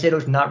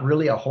 Caicedo's not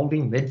really a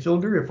holding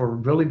midfielder, if we're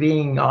really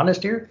being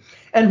honest here.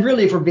 And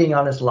really, if we're being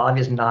honest,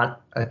 Lavia's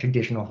not a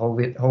traditional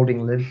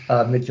holding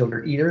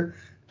midfielder either.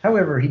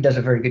 However, he does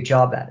a very good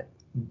job at it.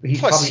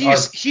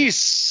 He's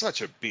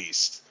such a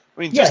beast.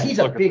 I mean, he's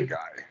a big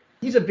guy.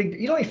 He's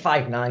only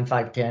 5'9",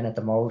 5'10" at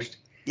the most.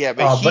 Yeah,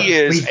 but he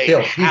is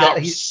a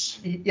house.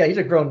 He's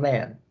a grown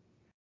man.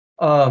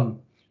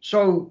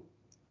 So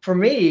for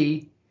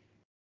me,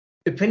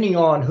 depending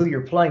on who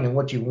you're playing and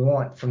what you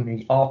want from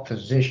the off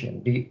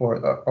position,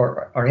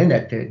 or in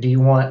that pit, do you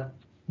want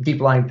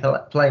deep line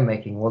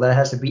playmaking? Well, that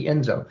has to be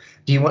Enzo.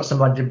 Do you want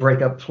somebody to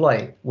break up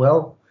play?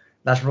 Well,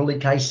 that's really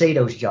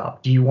Caicedo's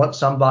job. Do you want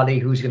somebody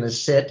who's going to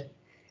sit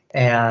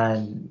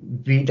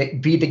and be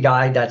the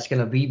guy that's going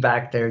to be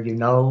back there? You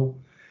know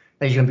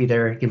that he's going to be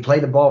there. He can play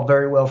the ball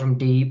very well from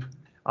deep.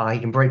 He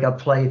can break up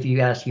play if you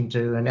ask him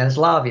to. And as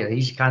Lavia,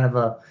 he's kind of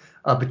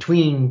a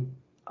between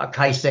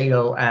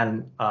Caicedo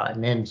and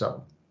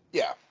Enzo.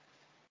 Yeah.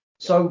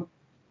 So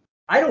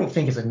I don't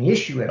think it's an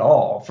issue at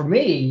all. For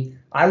me,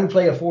 I would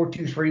play a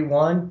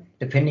 4-2-3-1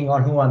 depending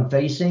on who I'm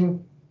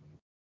facing.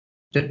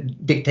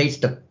 That dictates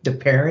the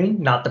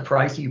pairing, not the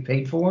price that you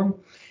paid for him.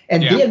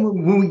 And then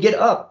when we get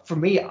up, for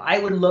me, I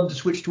would love to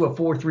switch to a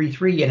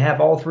 4-3-3 and have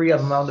all three of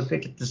them on the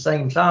pitch at the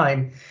same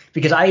time,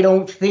 because I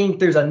don't think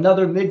there's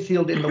another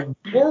midfield in the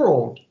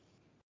world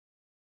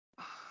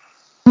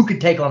who could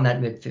take on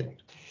that midfield.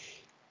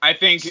 I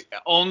think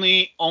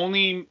only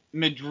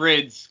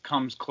Madrid's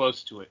comes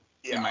close to it,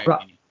 in my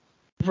opinion.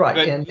 Right.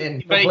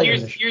 But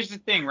here's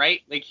the thing,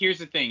 right? Like, here's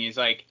the thing is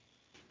like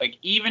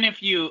even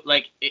if you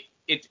like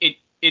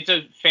it's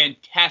a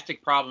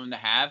fantastic problem to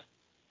have.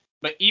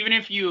 But even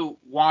if you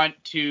want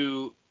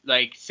to,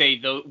 like, say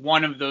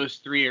one of those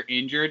three are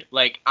injured,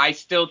 like, I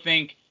still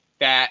think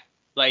that,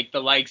 like,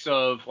 the likes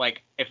of,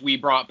 like, if we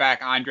brought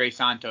back Andre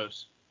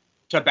Santos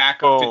to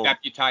back up to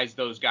deputize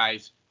those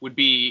guys would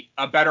be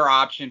a better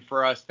option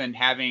for us than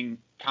having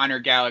Conor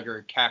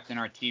Gallagher captain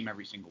our team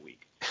every single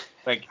week.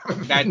 Like,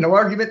 that. No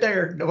argument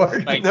there. No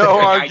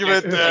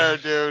argument. There,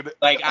 dude.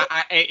 Like,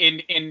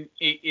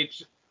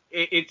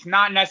 it's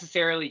not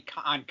necessarily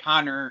on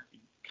Conor.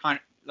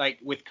 Like,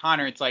 with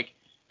Conor, it's like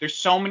there's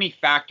so many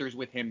factors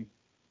with him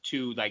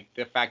too, like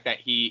the fact that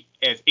he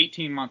has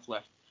 18 months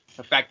left,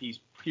 the fact that he's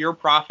pure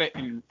profit,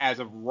 and as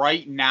of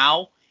right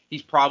now,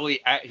 he's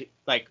probably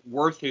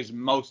worth his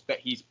most that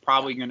he's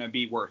probably going to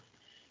be worth.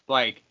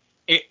 Like,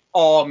 it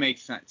all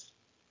makes sense.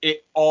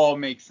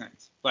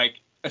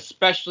 Like,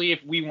 especially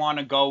if we want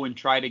to go and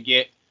try to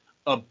get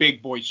a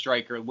big boy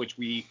striker, which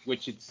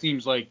it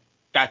seems like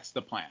that's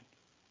the plan,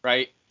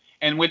 right?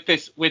 And with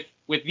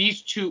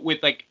these two,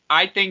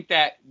 I think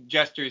that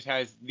Jesters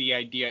has the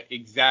idea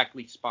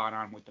exactly spot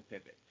on with the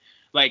pivot.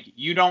 Like,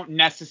 you don't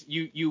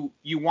necessarily,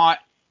 you want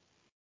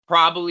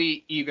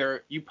probably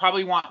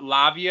want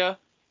Lavia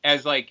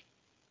as, like,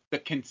 the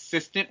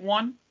consistent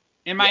one,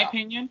 in my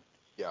opinion.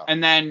 Yeah.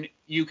 And then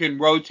you can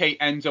rotate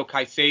Enzo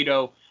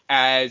Caicedo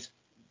as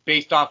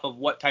based off of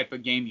what type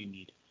of game you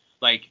need.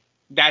 Like,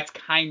 that's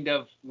kind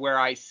of where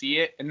I see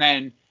it. And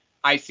then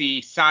I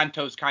see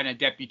Santos kind of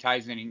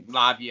deputizing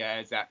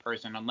Lavia as that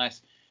person,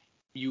 unless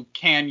you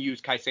can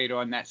use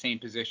Caicedo in that same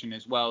position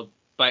as well.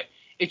 But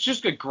it's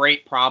just a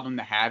great problem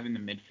to have in the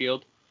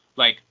midfield.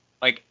 Like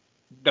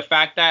the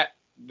fact that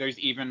there's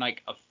even,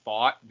 like, a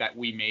thought that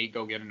we may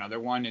go get another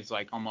one is,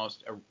 like,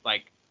 almost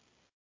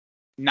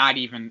not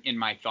even in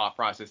my thought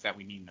process that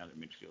we need another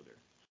midfielder.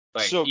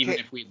 Like, so, even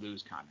if we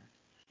lose Conor.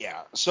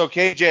 Yeah. So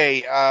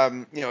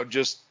KJ,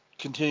 just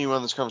continuing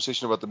on this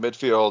conversation about the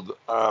midfield,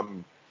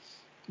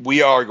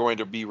 we are going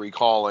to be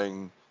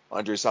recalling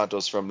Andre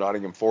Santos from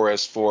Nottingham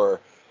Forest for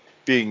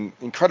being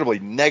incredibly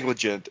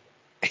negligent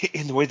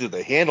in the way that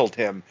they handled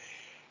him.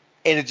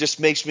 And it just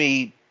makes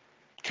me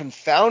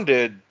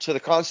confounded to the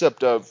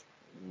concept of,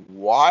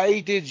 why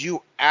did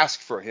you ask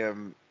for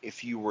him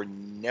if you were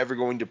never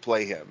going to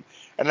play him?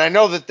 And I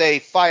know that they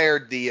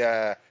fired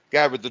the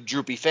guy with the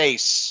droopy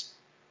face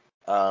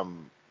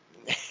and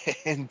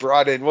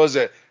brought in, what was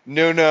it,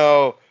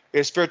 Nuno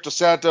Espirito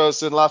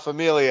Santos and La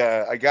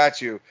Familia. I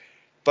got you.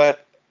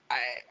 But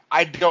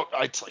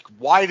it's like,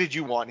 why did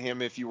you want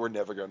him if you were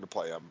never going to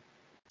play him?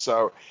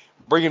 So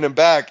bringing him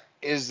back,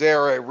 is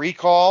there a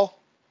recall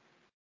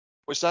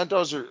with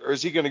Santos, or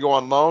is he going to go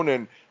on loan?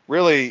 And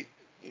really,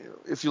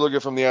 if you look at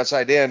it from the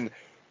outside in,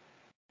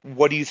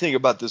 what do you think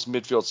about this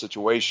midfield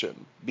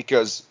situation?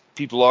 Because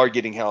people are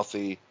getting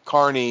healthy.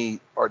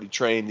 Carney already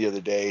trained the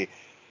other day.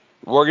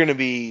 We're going to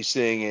be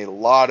seeing a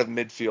lot of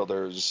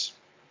midfielders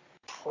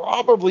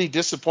probably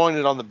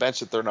disappointed on the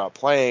bench that they're not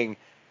playing.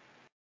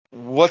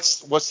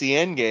 What's the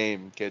end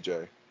game,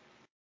 KJ?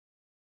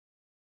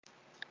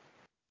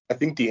 I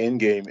think the end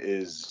game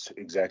is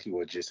exactly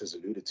what Jess has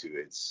alluded to.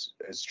 It's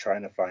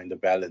trying to find the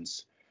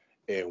balance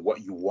in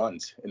what you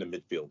want in the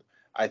midfield.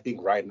 I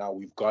think right now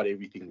we've got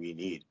everything we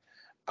need.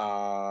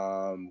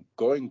 Going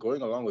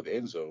along with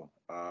Enzo,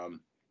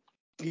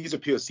 he's a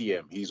pure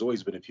CM. He's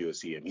always been a pure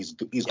CM.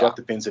 He's got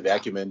defensive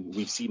acumen.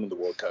 We've seen in the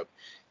World Cup.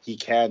 He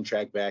can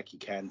track back. He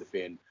can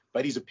defend,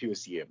 but he's a pure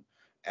CM.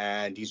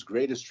 And his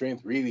greatest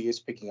strength really is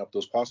picking up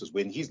those passes.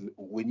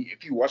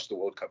 If you watch the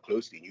World Cup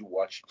closely and you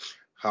watch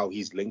how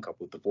he's linked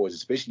up with the forwards,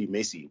 especially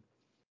Messi,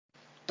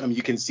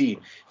 you can see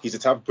he's the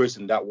type of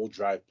person that will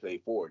drive play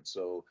forward.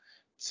 So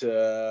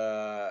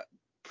to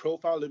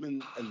profile him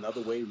in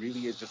another way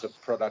really is just a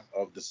product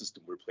of the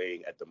system we're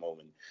playing at the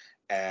moment.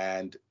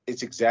 And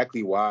it's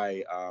exactly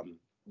why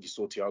you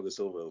saw Thiago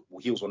Silva.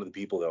 He was one of the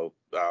people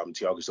that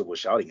Thiago Silva was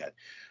shouting at,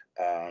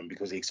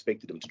 because he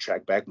expected him to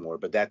track back more,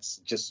 but that's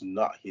just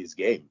not his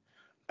game.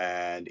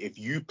 And if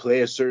you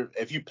play a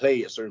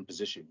certain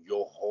position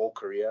your whole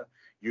career,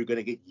 you're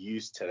gonna get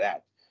used to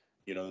that.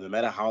 No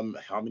matter how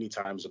many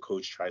times a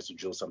coach tries to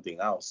drill something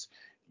else,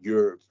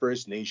 your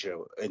first nature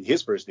and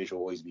his first nature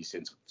will always be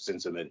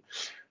sentiment.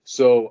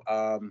 So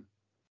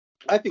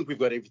I think we've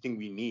got everything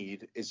we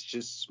need. It's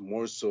just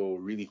more so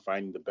really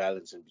finding the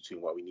balance in between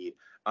what we need.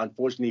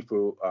 Unfortunately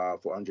for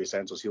Andre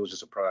Santos, he was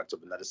just a product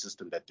of another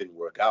system that didn't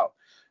work out.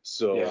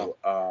 So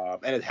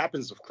and it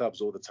happens with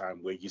clubs all the time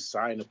where you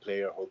sign a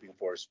player hoping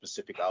for a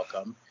specific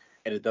outcome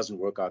and it doesn't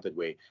work out that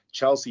way.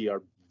 Chelsea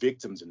are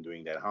victims in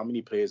doing that. How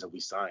many players have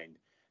we signed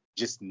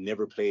just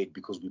never played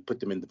because we put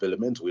them in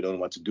development? We don't know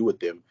what to do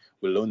with them.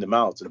 We loan them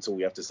out until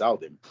we have to sell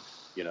them.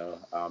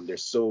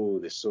 There's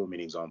so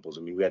many examples.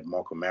 I mean, we had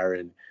Marco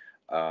Marin.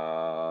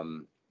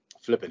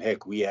 Flipping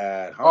heck, we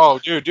had.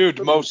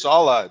 Dude, Mo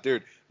Salah,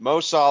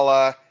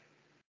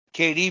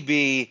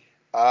 KDB.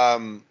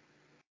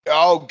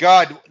 Oh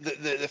God,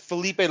 the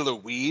Felipe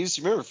Luis.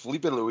 You remember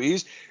Felipe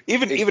Luis?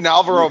 Even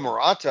Alvaro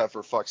Morata,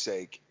 for fuck's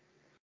sake.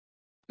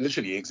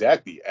 Literally,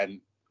 exactly,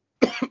 and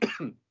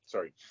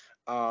sorry,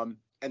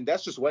 and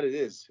that's just what it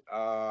is.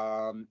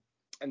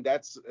 And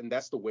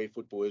that's the way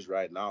football is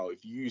right now.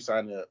 If you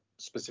sign a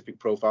specific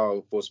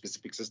profile for a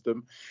specific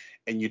system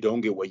and you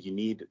don't get what you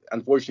need,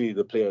 unfortunately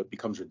the player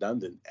becomes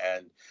redundant.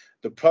 And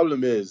the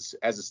problem is,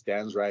 as it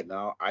stands right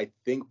now, I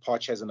think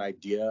Poch has an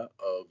idea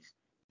of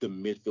the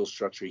midfield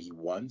structure he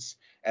wants,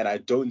 and I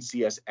don't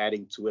see us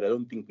adding to it. I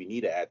don't think we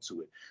need to add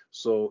to it.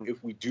 So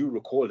if we do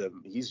recall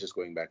him, he's just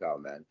going back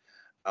out, man.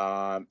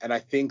 And I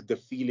think the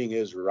feeling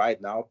is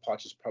right now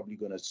Poch is probably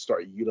going to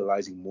start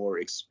utilizing more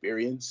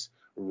experience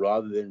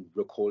rather than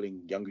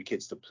recalling younger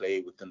kids to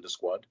play within the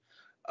squad.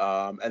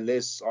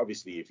 Unless,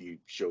 obviously, if you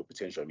show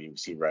potential. I mean, we've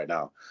seen right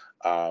now,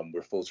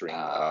 we're filtering.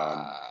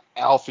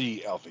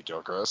 Alfie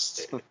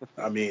Gilchrist.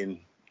 I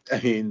mean,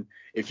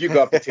 if you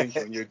got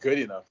potential and you're good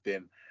enough,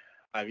 then,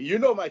 I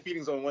mean, my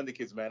feelings on Wonder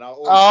Kids, man.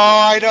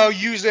 I know.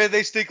 Usually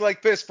they stink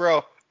like piss,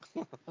 bro.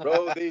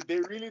 Bro, they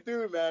really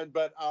do, man.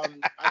 But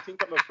I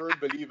think I'm a firm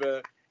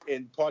believer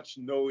in Poch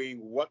knowing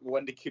what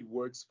Wonder Kid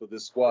works for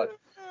this squad.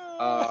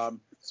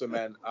 So,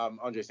 man,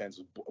 Andre Santos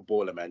is a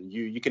baller, man.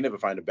 You can never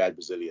find a bad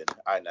Brazilian,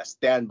 and I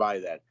stand by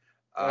that.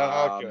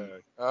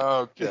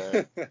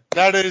 Okay.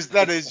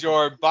 That is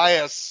your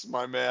bias,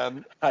 my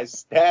man. I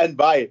stand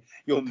by it.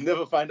 You'll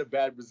never find a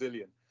bad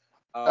Brazilian.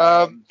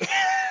 Look,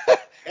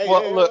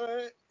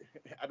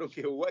 I don't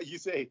care what you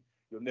say.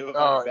 You'll never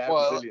find a bad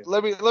Brazilian.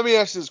 Let me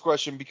ask you this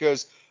question,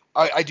 because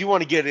I do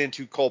want to get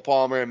into Cole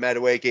Palmer and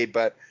Madueke,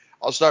 but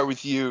I'll start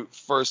with you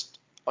first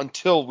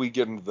until we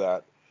get into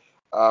that.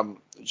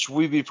 Should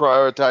we be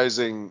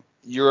prioritizing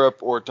Europe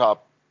or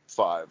top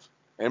 5?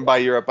 And by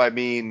Europe, I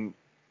mean,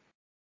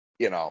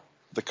 the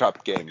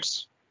cup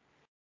games.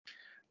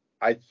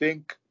 I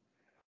think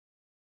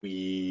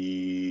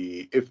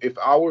if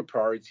our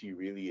priority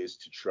really is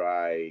to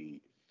try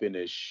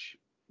finish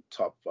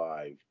top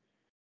 5,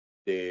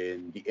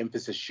 then the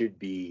emphasis should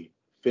be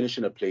finish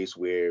in a place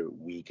where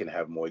we can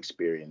have more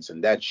experience,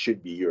 and that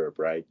should be Europe,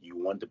 right? You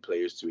want the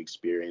players to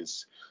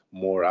experience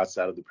more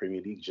outside of the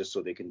Premier League just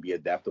so they can be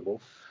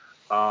adaptable.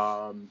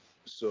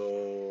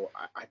 So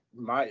I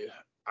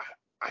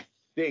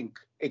think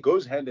it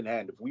goes hand in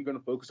hand. If we're going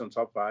to focus on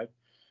top 5,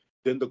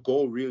 then the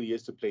goal really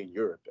is to play in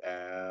Europe,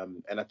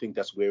 and I think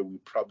that's where we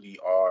probably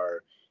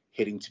are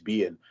heading to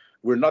be in.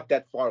 We're not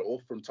that far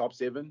off from top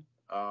 7.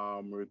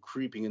 We're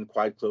creeping in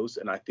quite close,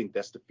 and I think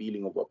that's the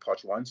feeling of what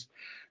Poch wants.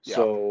 Yeah.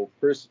 So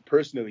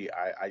personally,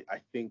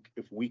 I think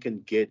if we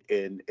can get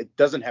in, it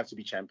doesn't have to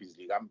be Champions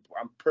League. I'm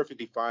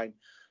perfectly fine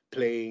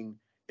playing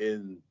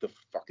in the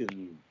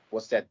fucking,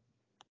 what's that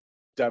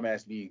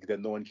dumbass league that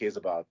no one cares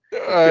about?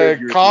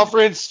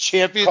 Conference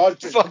champion,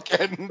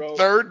 fucking bro,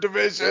 third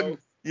division. Bro,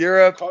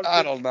 Europe,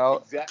 I don't know.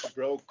 Exactly,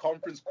 bro.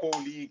 Conference core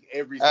league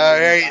every single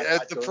week.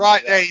 It's the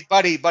pride. Hey,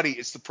 buddy,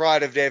 it's the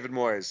pride of David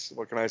Moyes.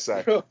 What can I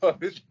say?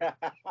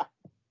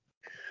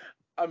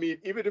 I mean,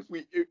 even if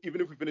we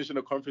finish in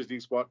a Conference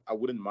League spot, I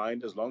wouldn't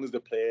mind, as long as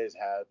the players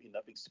have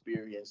enough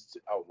experience.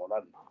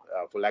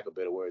 For lack of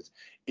better words,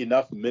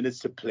 enough minutes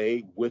to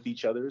play with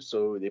each other,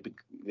 so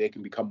they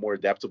can become more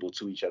adaptable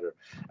to each other.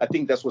 I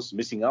think that's what's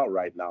missing out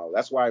right now.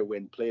 That's why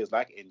when players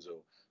like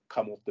Enzo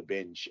come off the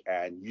bench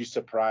and you're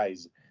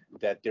surprised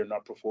that they're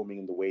not performing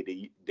in the way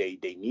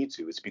they need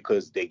to, it's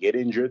because they get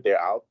injured,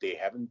 they're out, they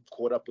haven't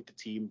caught up with the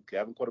team, they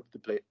haven't caught up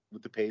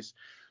with the pace.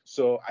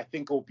 So I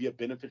think it will be a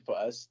benefit for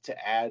us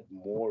to add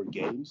more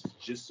games,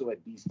 just so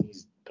that these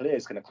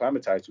players can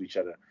acclimatize to each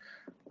other.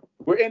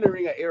 We're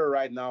entering an era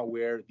right now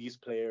where these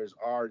players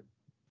are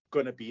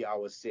going to be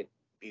our set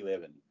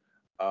 11.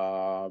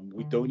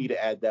 We don't need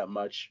to add that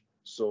much.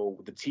 So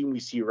the team we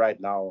see right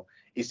now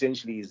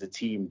essentially is a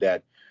team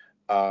that,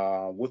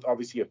 with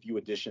obviously a few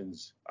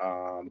additions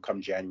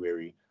come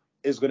January,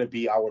 is going to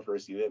be our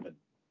first 11.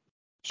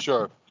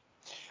 Sure.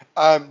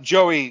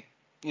 Joey,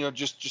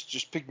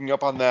 just picking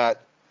up on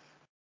that,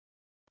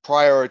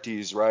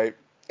 priorities, right?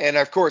 And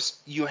of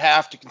course, you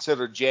have to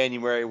consider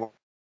January when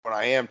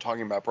I am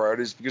talking about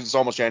priorities, because it's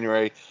almost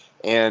January.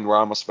 and we're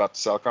almost about to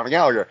sell Conor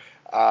Gallagher.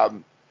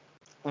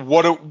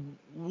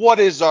 What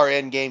is our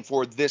end game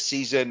for this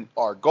season?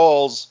 Our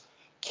goals?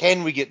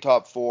 Can we get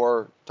top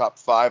 4, top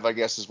 5? I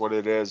guess is what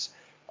it is.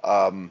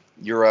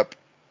 Europe.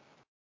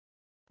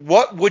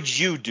 What would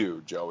you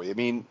do, Joey? I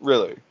mean,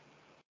 really?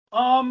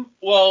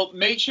 Well,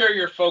 make sure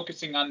you're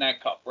focusing on that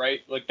cup,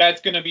 right? Like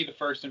that's going to be the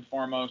first and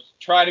foremost.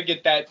 Try to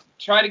get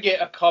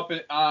a cup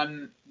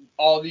on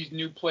all these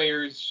new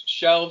players'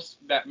 shelves.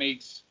 That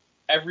makes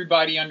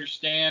everybody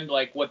understand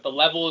like what the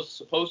level is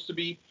supposed to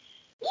be.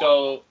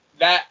 So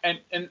that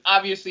and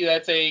obviously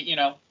that's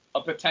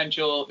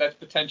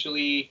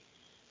potentially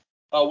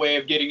a way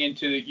of getting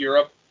into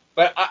Europe.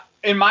 But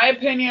in my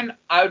opinion,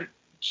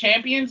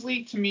 Champions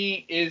League to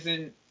me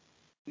isn't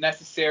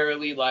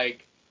necessarily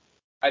like.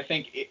 I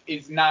think it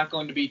is not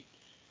going to be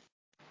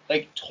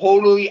like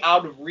totally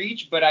out of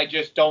reach, but I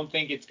just don't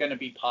think it's going to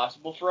be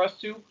possible for us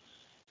to.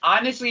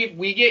 Honestly, if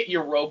we get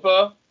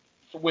Europa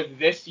with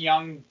this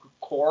young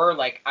core,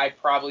 like I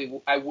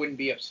wouldn't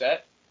be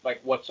upset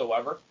like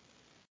whatsoever.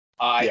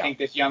 I think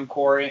this young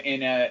core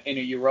in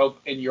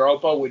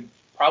Europa would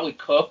probably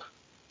cook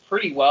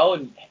pretty well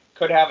and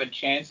could have a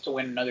chance to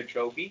win another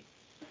trophy.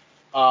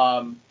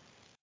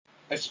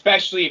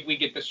 Especially if we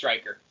get the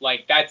striker.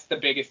 Like that's the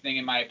biggest thing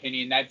in my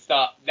opinion. That's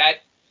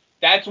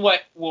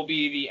what will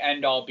be the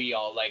end all be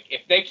all. Like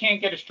if they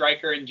can't get a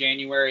striker in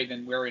January,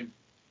 then we're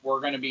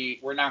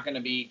not gonna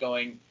be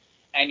going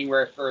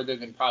anywhere further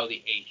than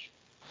probably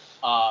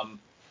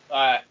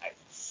 8th.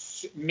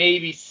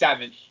 Maybe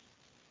 7th.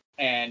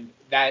 And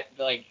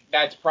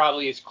that's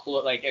probably as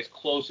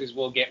close as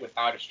we'll get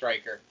without a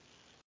striker.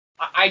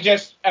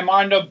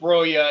 Armando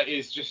Broja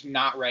is just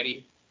not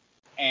ready,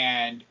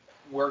 and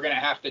we're going to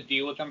have to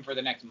deal with them for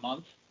the next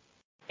month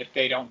if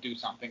they don't do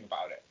something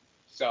about it.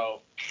 So,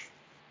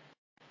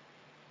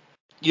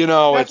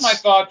 that's my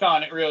thoughts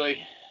on it,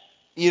 really.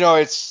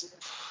 Well,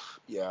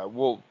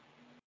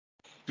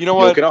 you know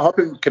what?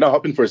 Can I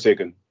hop in for a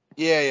second?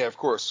 Yeah, of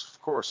course.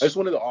 I just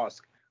wanted to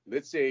ask,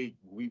 let's say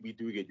we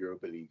do get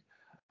Europa League.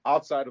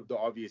 Outside of the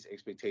obvious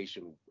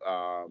expectation,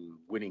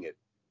 winning it,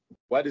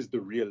 what is the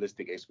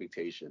realistic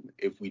expectation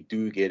if we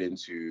do get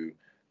into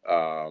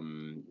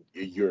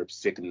Europe's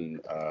second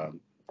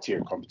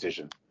tier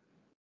competition?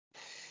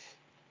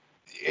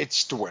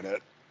 It's to win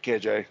it,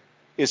 KJ.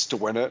 It's to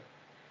win it.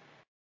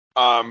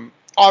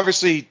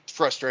 Obviously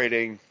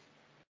frustrating.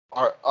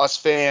 Us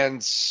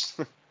fans,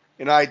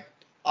 and I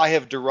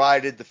have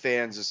derided the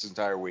fans this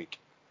entire week.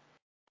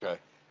 Okay,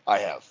 I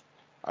have.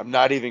 I'm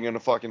not even gonna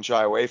fucking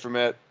shy away from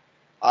it.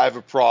 I have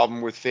a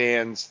problem with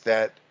fans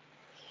that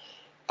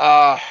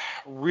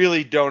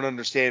really don't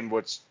understand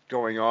what's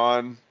going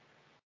on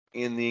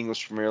in the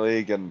English Premier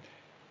League, and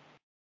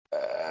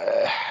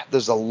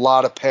there's a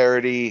lot of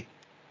parody.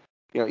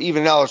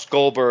 Even Alex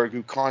Goldberg,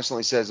 who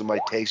constantly says that my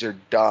takes are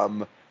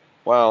dumb.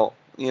 Well,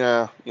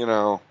 yeah,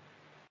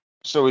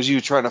 so is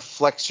you trying to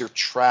flex your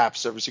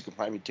traps every single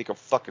time you take a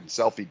fucking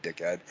selfie,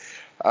 dickhead.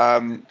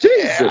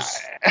 Jesus.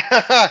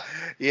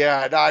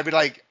 Yeah, no, I'd be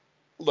like,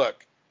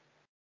 look.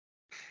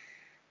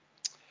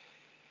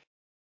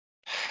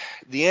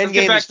 The end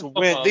game is to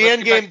win.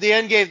 The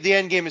end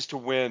game is to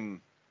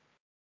win.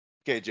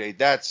 KJ,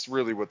 that's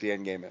really what the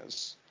end game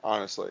is,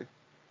 honestly.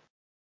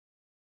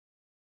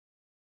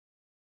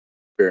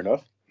 Fair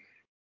enough.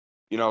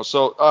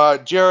 So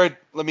Jared,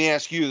 let me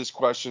ask you this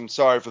question.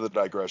 Sorry for the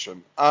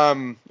digression.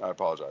 I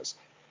apologize.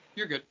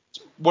 You're good.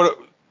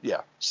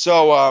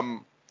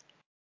 So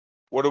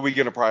what are we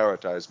going to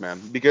prioritize, man?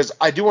 Because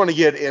I do want to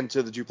get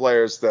into the two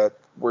players that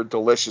were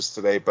delicious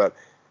today, but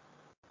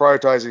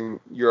prioritizing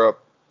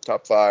Europe,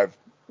 top 5,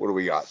 what do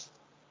we got?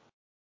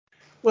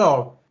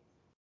 Well,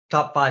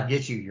 top 5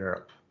 gets you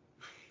Europe.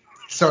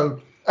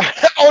 So.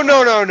 Oh,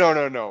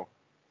 no.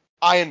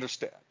 I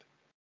understand.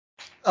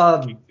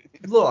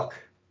 Look,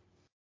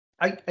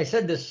 I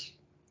said this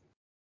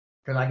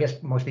because I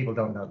guess most people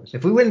don't know this.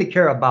 If we win the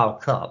Carabao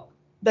Cup,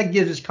 that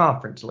gives us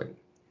Conference League.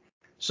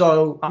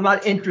 So I'm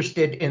not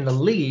interested in the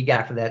league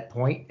after that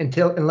point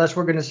unless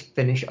we're going to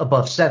finish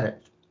above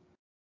 7th.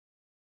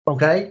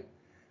 Okay?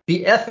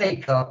 The FA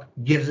Cup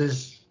gives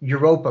us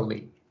Europa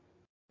League.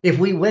 If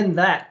we win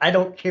that, I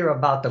don't care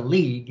about the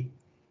league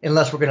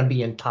unless we're going to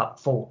be in top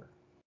 4.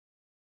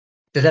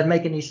 Does that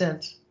make any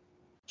sense?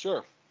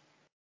 Sure.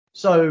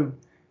 So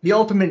the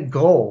ultimate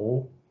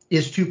goal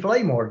is to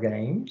play more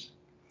games,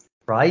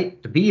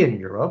 right? To be in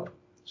Europe.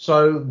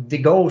 So the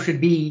goal should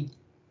be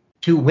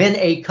to win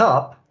a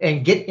cup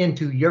and get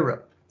into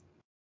Europe.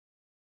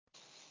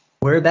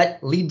 Where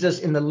that leads us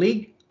in the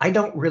league, I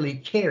don't really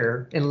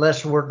care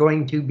unless we're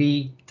going to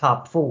be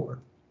top 4.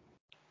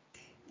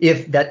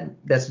 If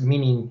that's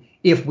meaning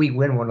if we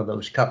win one of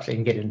those cups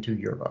and get into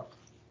Europe.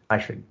 I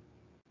should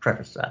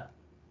preface that.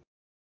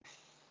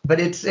 But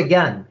it's,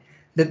 again,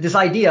 this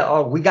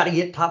idea, we got to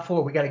get top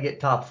 4, we got to get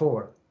top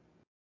 4.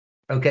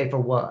 Okay, for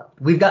what?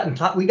 We got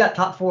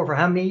top 4 for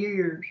how many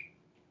years?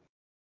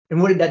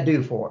 And what did that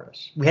do for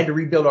us? We had to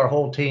rebuild our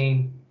whole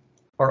team.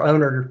 Our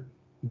owner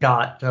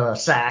got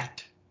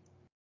sacked,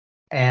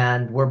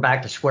 and we're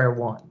back to square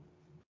one.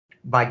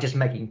 by just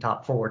making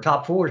top 4.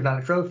 Top 4 is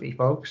not a trophy,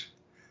 folks.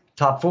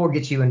 Top 4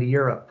 gets you into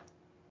Europe.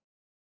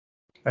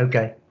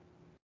 Okay.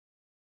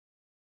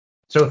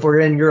 So if we're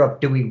in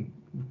Europe, do we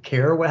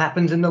care what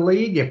happens in the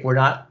league if we're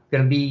not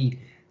going to be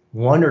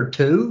 1 or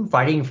 2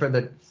 fighting for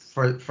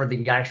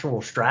the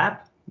actual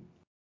strap?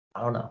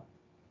 I don't know.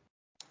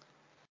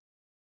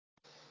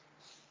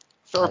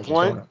 Fair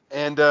point.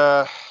 And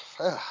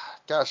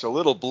gosh, a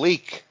little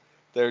bleak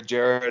there,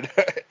 Jared.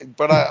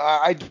 But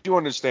I do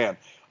understand.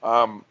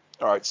 All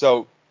right,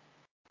 so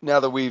now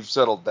that we've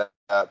settled that,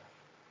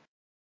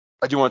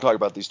 I do want to talk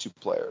about these 2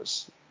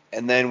 players,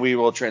 and then we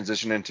will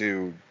transition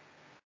into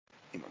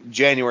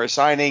January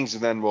signings,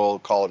 and then we'll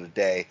call it a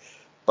day.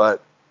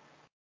 But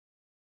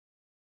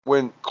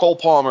when Cole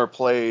Palmer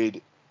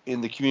played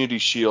in the Community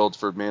Shield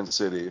for Man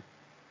City,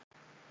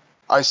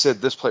 I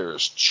said this player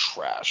is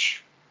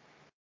trash,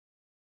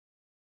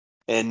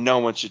 and no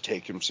one should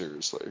take him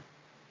seriously.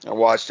 I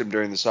watched him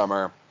during the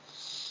summer.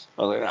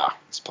 I was like,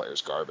 this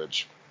player's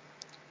garbage.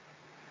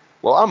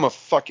 Well, I'm a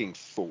fucking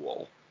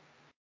fool.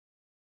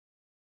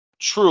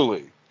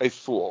 Truly a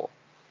fool.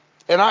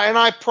 And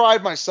I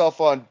pride myself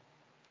on,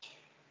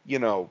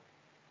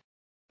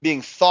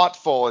 being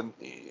thoughtful and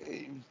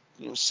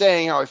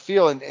saying how I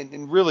feel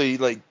and really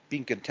like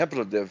being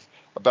contemplative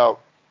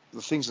about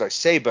the things that I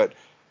say, but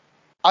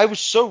I was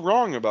so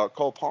wrong about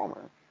Cole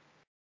Palmer.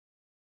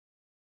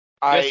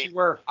 Yes, you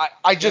were.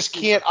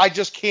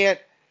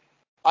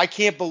 I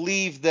can't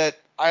believe that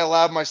I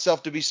allowed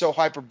myself to be so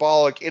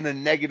hyperbolic in a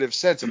negative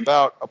sense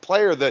about a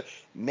player that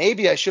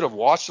maybe I should have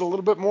watched it a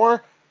little bit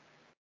more.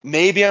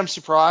 Maybe I'm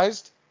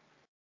surprised.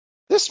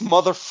 This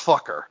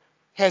motherfucker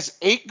has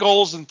 8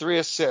 goals and 3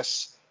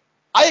 assists.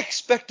 I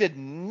expected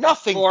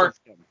nothing from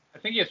him. I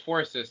think he has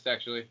 4 assists,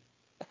 actually.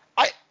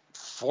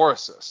 4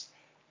 assists.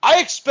 I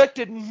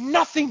expected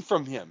nothing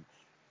from him.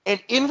 And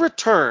in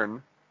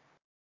return,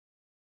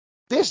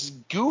 this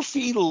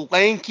goofy,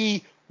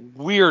 lanky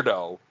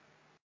weirdo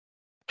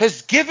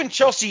has given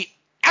Chelsea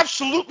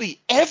absolutely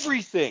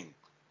everything.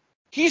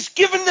 He's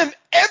given them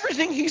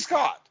everything he's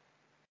got.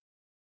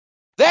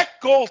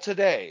 That goal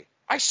today,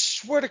 I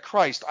swear to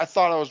Christ, I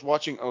thought I was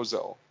watching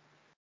Ozil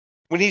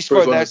when he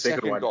scored that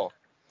second goal.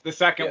 The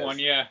second one,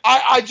 yeah.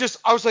 I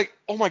was like,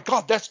 oh my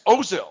God, that's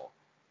Ozil.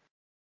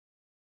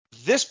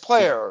 This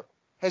player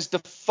has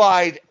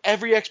defied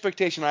every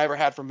expectation I ever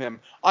had from him.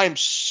 I am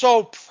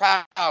so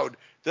proud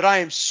that I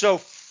am so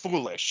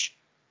foolish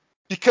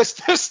because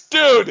this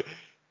dude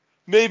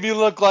made me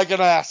look like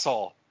an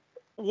asshole.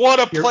 What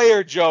a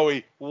player,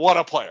 Joey. What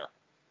a player.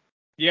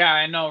 Yeah,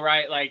 I know,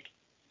 right? Like,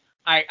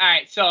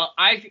 so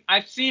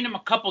I've seen him a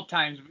couple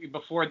times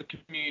before the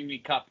Community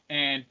Cup,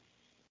 and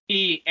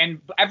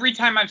every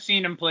time I've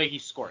seen him play, he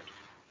scored.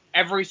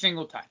 Every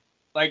single time.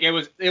 Like, it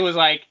was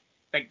like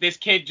this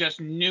kid just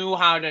knew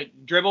how to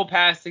dribble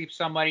past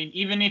somebody,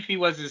 even if he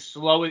was as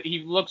slow.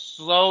 He looked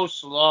so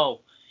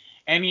slow,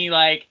 and he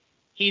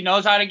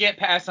knows how to get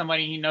past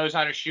somebody. He knows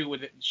how to shoot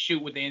with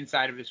the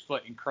inside of his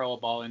foot and curl a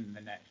ball into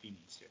the net if he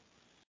needs to.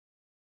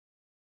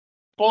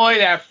 Boy,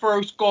 that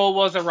first goal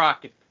was a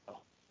rocket.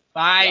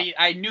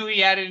 I knew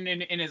he had it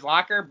in his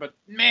locker, but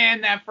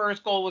man, that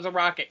first goal was a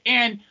rocket.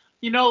 And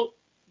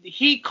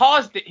he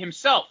caused it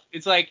himself.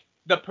 It's like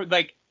the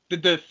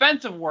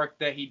defensive work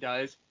that he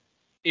does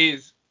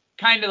is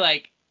kind of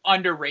like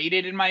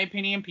underrated in my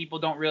opinion. People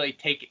don't really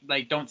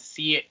don't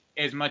see it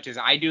as much as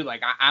I do.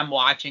 Like I'm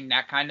watching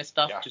that kind of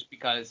stuff just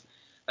because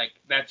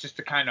that's just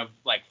the kind of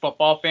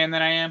football fan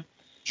that I am.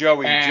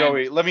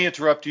 Joey, let me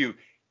interrupt you.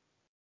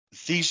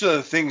 These are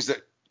the things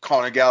that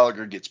Conor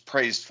Gallagher gets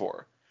praised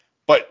for,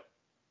 but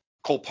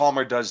Cole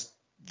Palmer does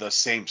the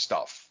same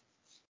stuff.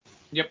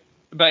 Yep,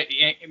 but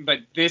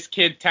this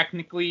kid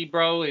technically,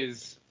 bro,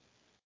 is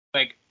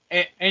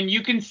and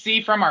you can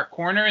see from our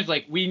corners,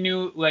 we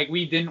knew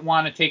we didn't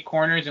want to take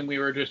corners, and we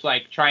were just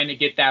trying to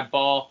get that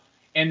ball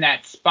in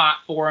that spot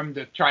for him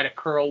to try to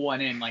curl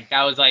one in.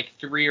 That was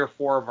 3 or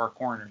 4 of our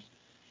corners.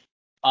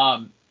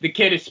 The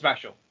kid is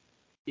special.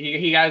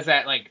 He has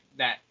that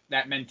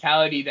that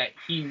mentality that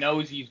he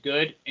knows he's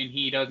good and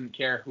he doesn't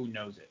care who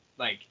knows it.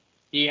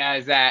 He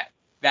has that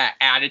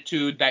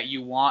attitude that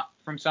you want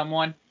from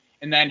someone,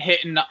 and then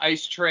hitting the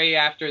ice tray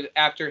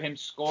after him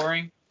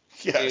scoring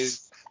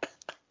is,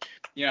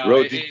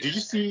 bro. Did you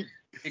see?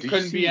 It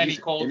couldn't be any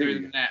colder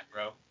than that,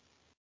 bro.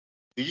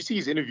 Did you see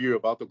his interview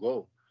about the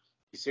goal?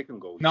 His second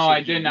goal. No,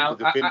 I didn't.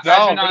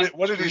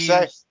 What did he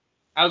say?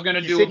 I was gonna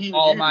do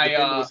all my.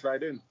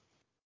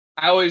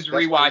 I always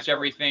rewatch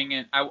everything,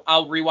 and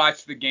I'll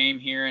rewatch the game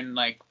here in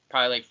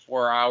probably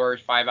 4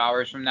 hours, 5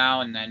 hours from now,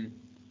 and then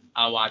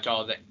I'll watch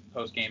all the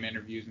post-game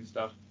interviews and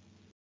stuff.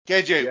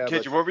 KJ,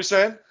 what were we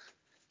saying?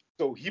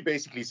 So he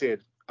basically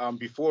said,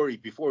 before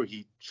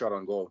he shot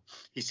on goal,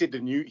 he said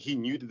he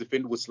knew the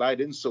defender would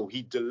slide in, so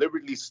he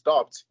deliberately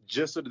stopped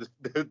just so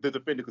the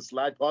defender could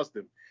slide past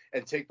him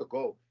and take the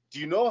goal. Do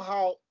you know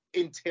how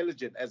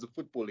intelligent as a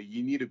footballer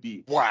you need to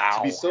be? Wow.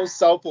 To be so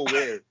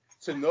self-aware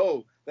to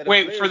know that.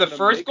 Wait, for the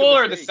first goal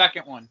or the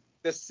second one?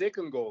 The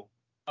second goal.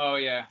 Oh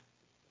yeah.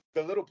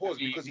 The little pause,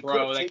 I mean, because he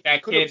bro, could like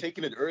have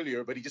taken it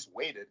earlier, but he just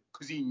waited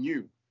because he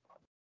knew.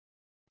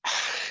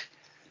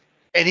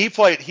 And he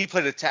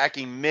played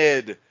attacking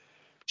mid,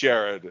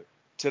 Jared,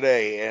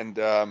 today, and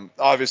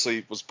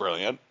obviously was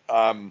brilliant.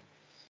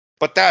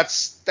 But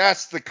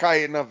that's the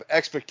kind of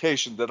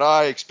expectation that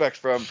I expect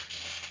from,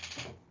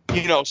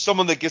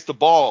 someone that gets the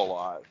ball a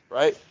lot,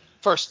 right?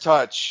 First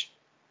touch,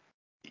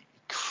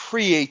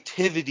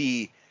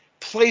 creativity,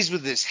 plays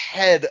with his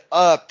head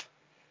up,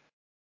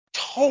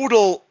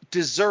 total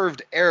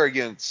deserved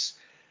arrogance.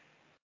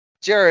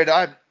 Jared,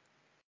 the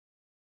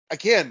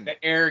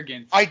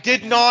arrogance. I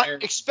did not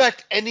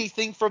expect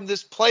anything from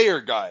this player,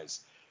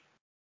 guys.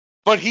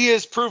 But he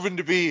has proven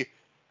to be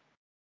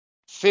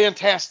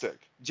fantastic.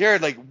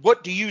 Jared,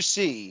 what do you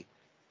see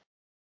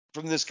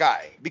from this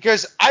guy?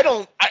 Because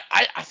I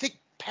think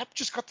Pep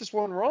just got this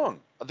one wrong.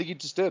 I think he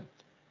just did.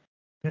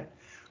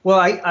 Well,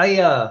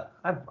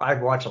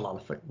 I've watched a lot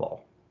of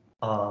football.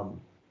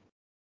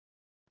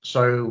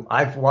 So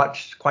I've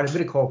watched quite a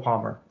bit of Cole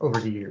Palmer over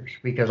the years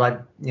because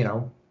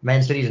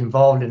Man City's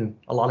involved in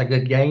a lot of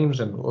good games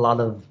and a lot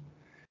of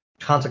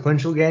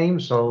consequential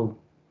games. So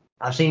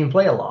I've seen him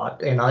play a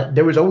lot, and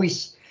you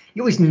always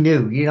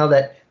knew,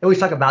 that they always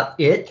talk about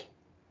it.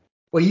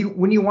 Well,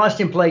 when you watched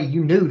him play,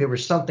 you knew there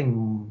was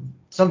something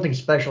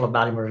special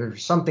about him, or there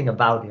was something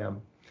about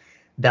him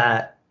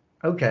that,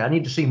 okay, I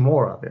need to see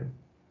more of him.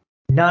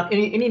 Not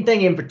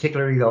anything in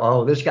particular. You go,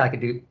 oh, this guy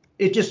could do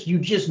it. You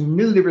just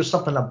knew there was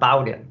something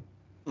about him.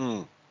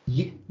 Mm.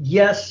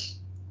 Yes.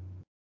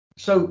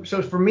 So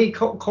for me,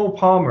 Cole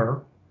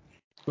Palmer,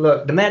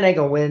 look, the man ain't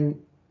gonna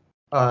win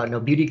no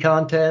beauty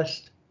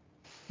contest.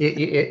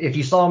 If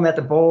you saw him at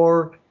the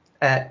bar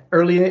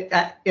early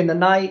in the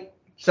night,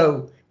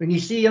 so when you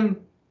see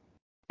him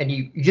and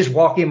you just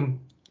walk him,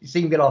 you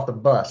see him get off the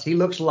bus, he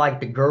looks like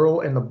the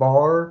girl in the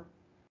bar.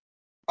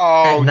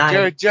 Oh,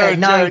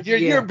 Jared,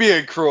 you're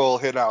being cruel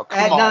here now. Come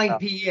at on. 9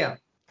 p.m.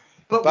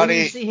 But Buddy,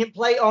 when you see him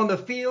play on the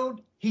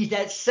field, he's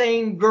that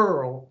same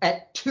girl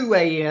at 2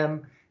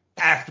 a.m.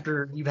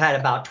 after you've had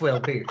about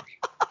 12 beers.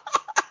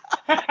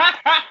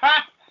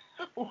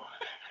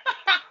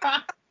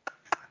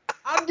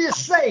 I'm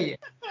just saying.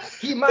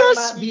 He might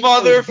not be the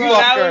most beautiful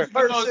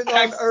person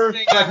on earth,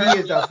 but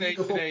he is a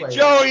beautiful player.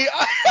 Joey,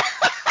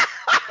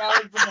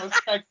 that was the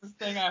most Texas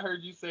thing I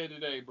heard you say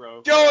today,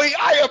 bro. Joey,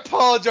 I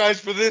apologize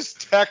for this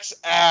Tex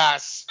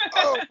ass.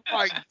 Oh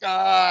my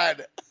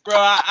God. Bro,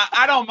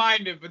 I don't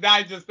mind it, but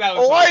that was.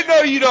 Oh, I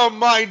know you don't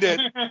mind it.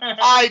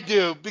 I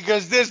do,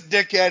 because this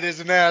dickhead is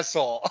an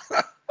asshole.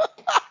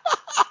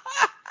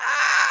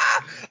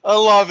 I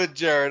love it,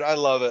 Jared. I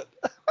love it.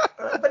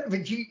 But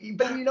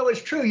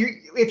it's true.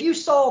 If you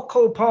saw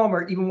Cole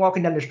Palmer even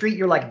walking down the street,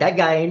 you're like, that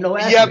guy ain't no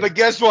athlete. Yeah, but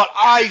guess what?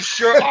 I'm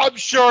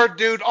sure,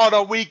 dude, on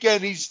a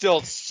weekend he still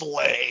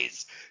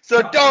slays.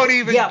 So don't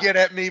even get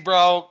at me,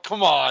 bro.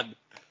 Come on.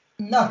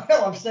 No,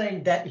 I'm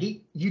saying that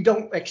you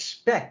don't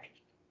expect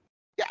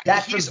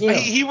that from him.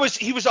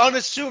 He was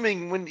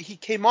unassuming when he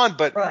came on,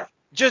 but right.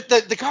 Just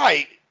the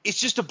guy is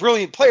just a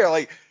brilliant player.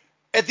 Like,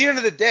 at the end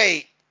of the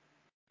day,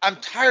 I'm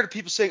tired of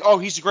people saying, oh,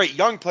 he's a great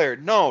young player.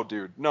 No,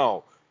 dude,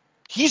 no.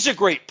 He's a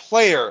great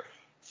player.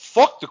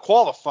 Fuck the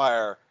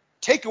qualifier.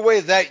 Take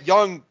away that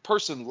young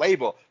person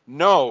label.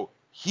 No,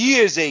 he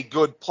is a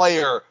good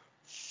player,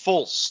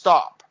 full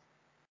stop.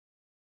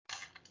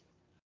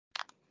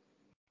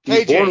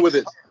 He's born with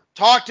it.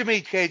 Talk to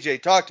me,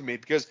 KJ. Talk to me,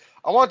 because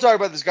I want to talk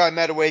about this guy,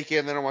 Madueke,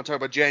 and then I want to talk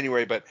about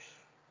January. But,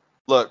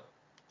 look,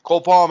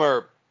 Cole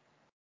Palmer,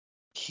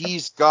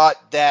 he's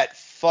got that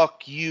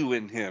fuck you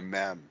in him,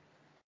 man.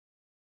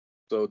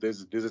 So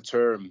there's a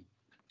term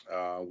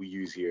we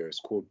use here. It's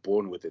called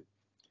born with it.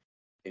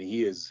 And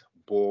he is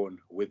born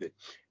with it.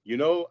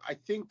 I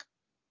think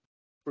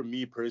for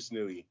me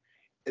personally,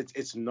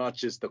 it's not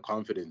just the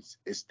confidence,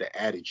 it's the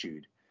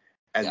attitude.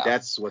 And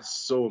that's what's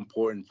so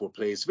important for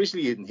players,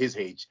 especially in his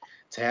age,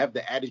 to have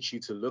the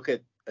attitude to look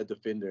at a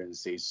defender and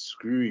say,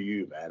 screw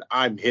you, man,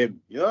 I'm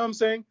him. You know what I'm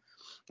saying?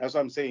 That's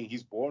what I'm saying.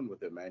 He's born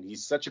with it, man.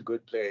 He's such a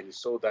good player and he's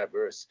so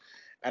diverse.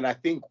 And I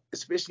think,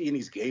 especially in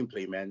his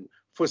gameplay, man,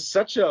 for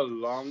such a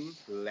long,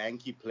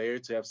 lanky player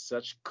to have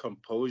such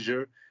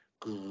composure,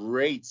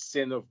 great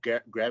center of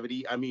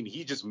gravity. I mean,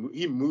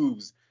 he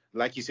moves,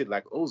 like you said,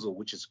 like Ozil,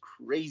 which is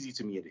crazy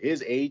to me at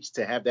his age,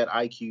 to have that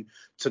IQ,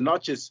 to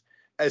not just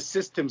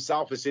assist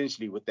himself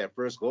essentially with that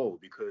first goal,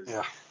 because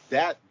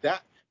that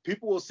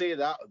people will say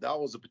that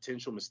was a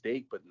potential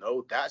mistake, but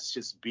no, that's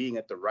just being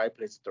at the right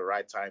place at the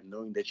right time,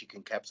 knowing that you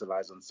can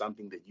capitalize on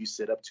something that you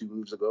set up 2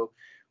 moves ago,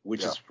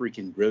 which is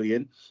freaking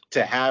brilliant.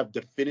 To have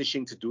the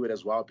finishing to do it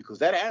as well, because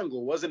that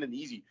angle wasn't an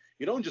easy.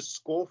 You don't just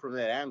score from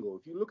that angle.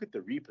 If you look at the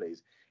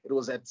replays, it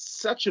was at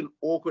such an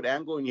awkward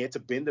angle, and you had to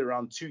bend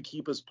around two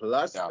defenders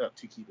plus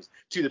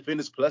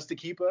the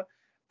keeper.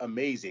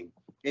 Amazing.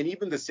 And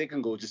even the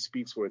second goal just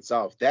speaks for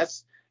itself.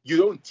 You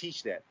don't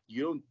teach that.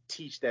 You don't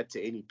teach that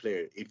to any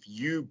player. If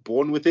you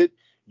born with it,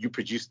 you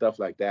produce stuff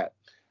like that.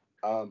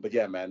 But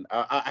yeah, man,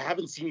 I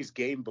haven't seen his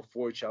game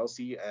before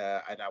Chelsea,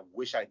 and I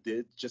wish I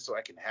did, just so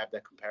I can have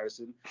that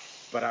comparison.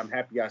 But I'm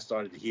happy I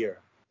started here.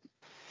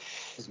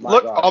 My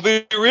Look, God. I'll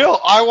be real.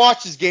 I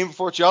watched his game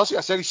before Chelsea.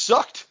 I said he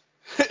sucked.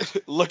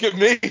 Look at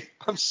me.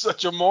 I'm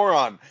such a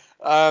moron.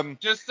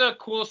 Just a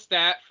cool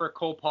stat for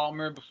Cole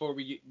Palmer before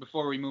we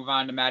move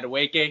on to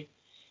Madueke.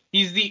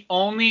 He's the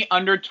only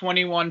under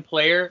 21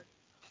 player.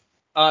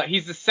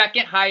 He's the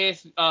second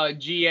highest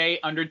GA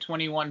under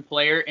 21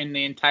 player in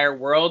the entire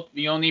world.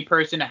 The only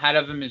person ahead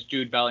of him is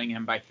Jude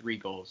Bellingham by 3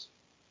 goals.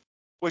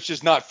 Which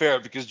is not fair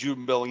because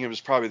Jude Bellingham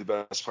is probably the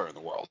best player in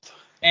the world.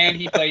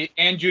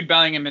 And Jude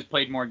Bellingham has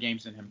played more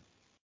games than him.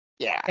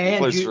 Yeah.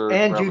 And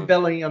Jude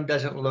Bellingham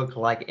doesn't look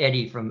like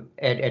Eddie from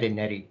Ed and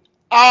Eddie.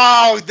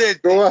 Oh,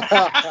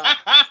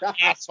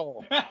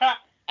 Asshole.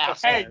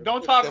 Hey,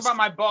 don't talk about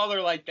my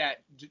baller like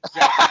that, Jeff.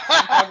 Don't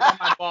talk about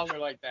my baller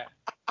like that.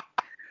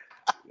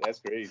 That's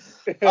crazy.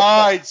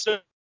 All right, so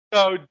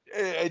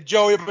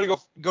Joey, I'm gonna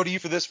go to you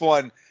for this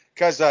one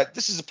because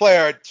this is a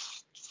player.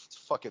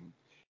 Fucking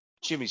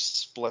Jimmy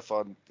Spliff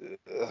on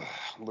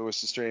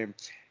Lewis's stream.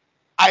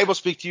 I will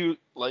speak to you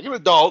like an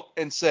adult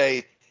and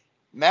say,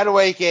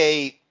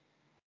 Madueke,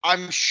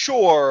 I'm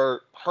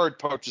sure heard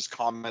Poach's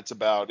comments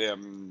about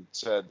him,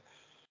 said,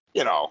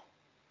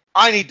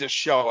 I need to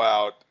show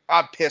out.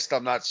 I'm pissed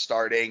I'm not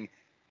starting.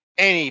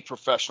 Any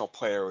professional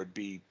player would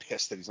be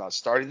pissed that he's not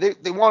starting.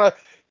 They want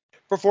to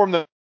perform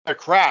their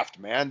craft,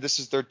 man. This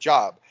is their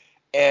job.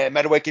 And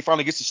Madueke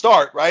finally gets to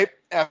start, right?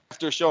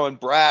 After showing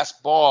brass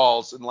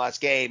balls in the last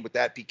game with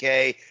that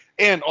PK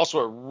and also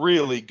a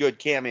really good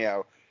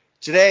cameo.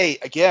 Today,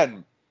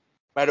 again,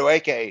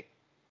 Madueke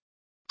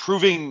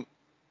proving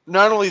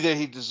not only that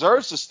he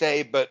deserves to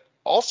stay, but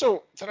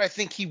also that I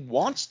think he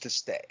wants to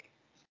stay.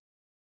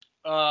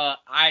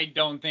 I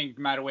don't think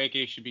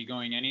Madueke should be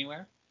going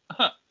anywhere.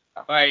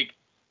 Like,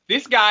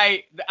 this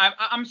guy,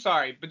 I'm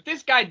sorry, but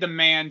this guy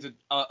demands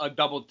a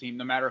double team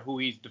no matter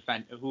who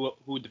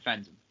who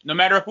defends him. No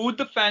matter who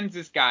defends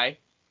this guy,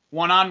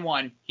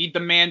 one-on-one, he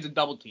demands a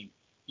double team.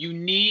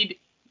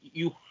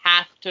 You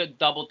have to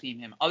double team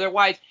him.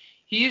 Otherwise,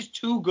 he is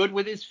too good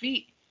with his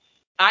feet.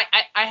 I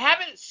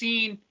haven't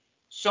seen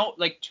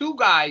two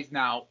guys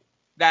now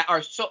that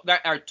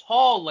are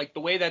tall like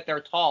the way that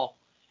they're tall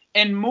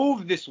and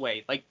move this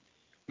way. Like,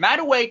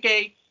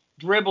 Madueke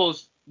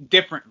dribbles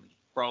differently,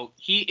 bro.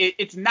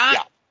 It's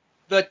not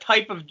the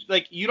type of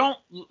you don't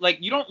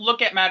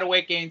look at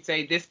Madueke and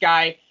say this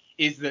guy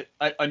is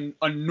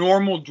a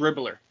normal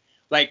dribbler.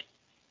 Like,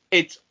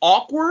 it's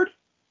awkward,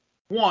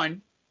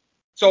 one.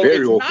 So Very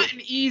it's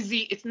awkward.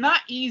 it's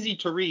not easy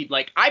to read.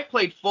 Like, I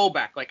played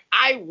fullback. Like,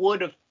 I would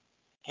have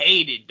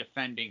hated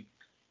defending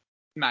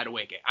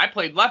Madueke. I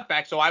played left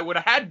back, so I would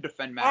have had to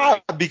defend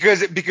Madueke.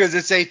 Because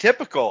it's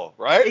atypical,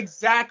 right?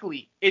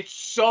 Exactly. It's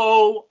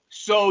so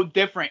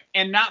different.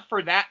 And not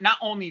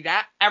only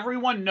that,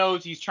 everyone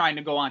knows he's trying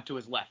to go onto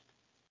his left.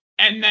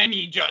 And then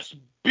he just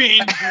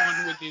bings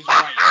one with his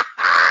right.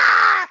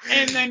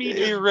 And then he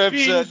just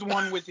bings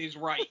one with his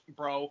right,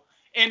 bro.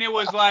 And it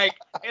was like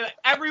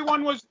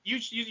everyone was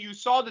you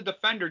saw the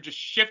defender just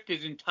shift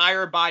his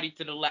entire body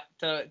to the left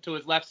to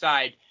his left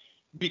side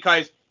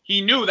because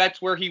he knew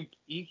that's where he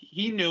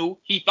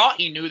thought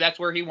he knew that's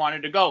where he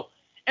wanted to go.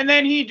 And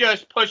then he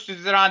just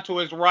pushes it onto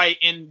his right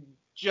and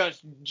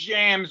just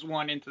jams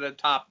one into the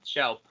top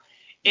shelf.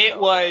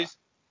 That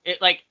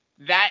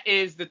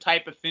is the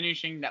type of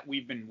finishing that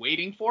we've been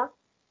waiting for.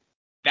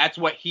 That's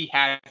what he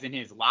has in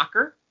his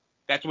locker.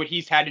 That's what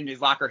he's had in his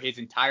locker his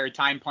entire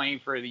time playing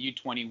for the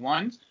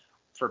U21s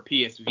for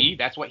PSV.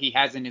 That's what he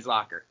has in his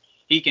locker.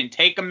 He can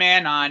take a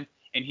man on,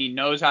 and he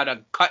knows how to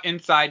cut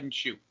inside and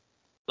shoot.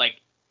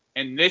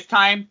 And this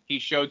time, he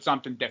showed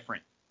something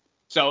different.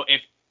 So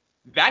if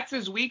that's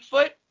his weak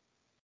foot,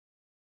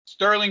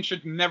 Sterling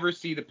should never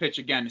see the pitch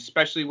again,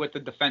 especially with the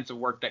defensive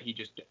work that he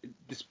just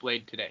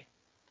displayed today.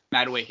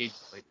 Madueke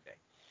displayed today.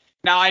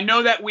 Now, I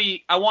know that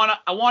I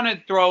want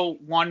to throw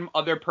one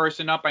other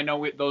person up. I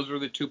know those were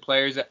the two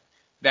players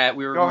that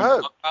we were going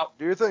to talk about.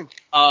 Do your thing.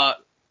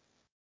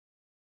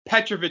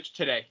 Petrovic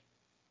today.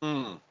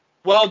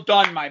 Well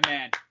done, my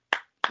man.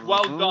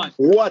 Well done.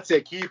 What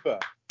a keeper.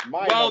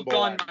 Well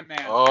done, my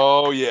man.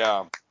 Oh,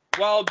 yeah.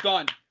 Well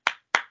done.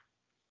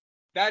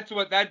 That's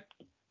what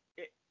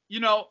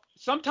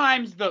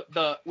sometimes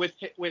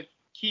with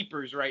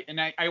keepers, right? And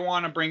I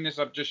want to bring this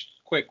up just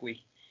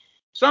quickly.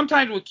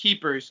 Sometimes with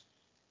keepers,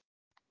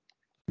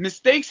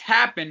 mistakes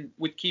happen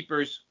with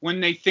keepers when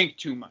they think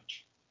too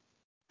much.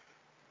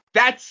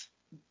 That's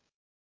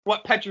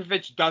what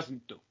Petrovic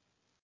doesn't do.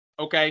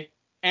 Okay?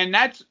 And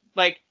that's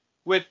like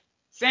with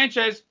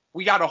Sanchez,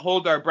 we got to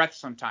hold our breath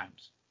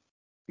sometimes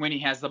when he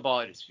has the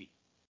ball at his feet.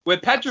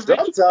 With Petrovic,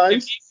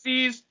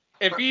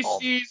 if he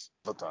sees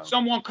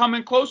someone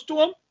coming close to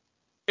him,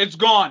 it's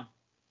gone.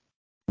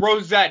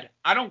 Rosette.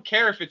 I don't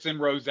care if it's in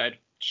Rosette.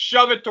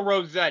 Shove it to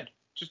Rosette.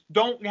 Just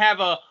don't have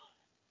a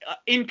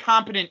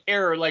incompetent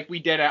error like we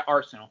did at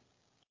Arsenal.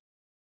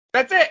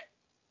 That's it.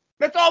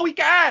 That's all we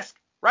can ask,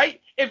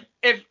 right?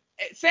 If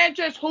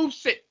Sanchez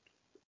hoofs it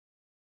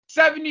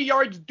 70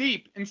 yards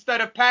deep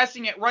instead of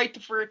passing it right to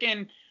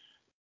freaking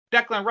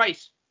Declan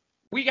Rice,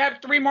 we have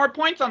 3 more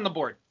points on the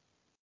board.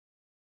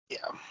 Yeah.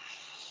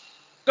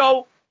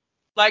 So,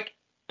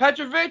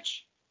 Petrovic,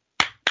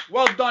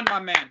 well done, my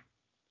man.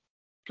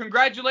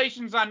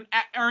 Congratulations on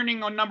earning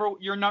the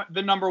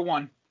number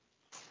one.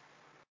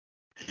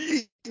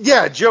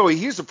 Yeah, Joey,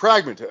 he's a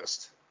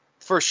pragmatist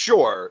for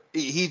sure.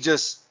 He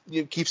just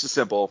keeps it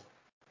simple.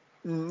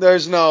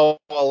 There's no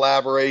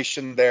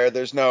elaboration there.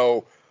 There's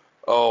no,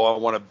 I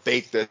want to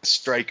bait this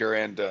striker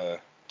into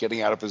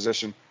getting out of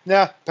position.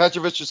 Nah,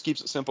 Petrovic just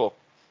keeps it simple,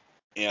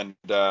 and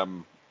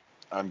I'm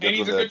good with it. And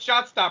he's a good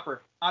shot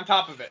stopper on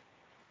top of it.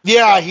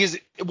 Yeah, he's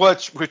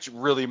which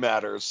really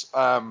matters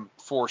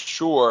for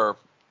sure.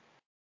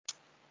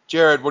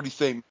 Jared, what do you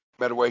think,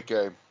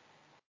 Madueke?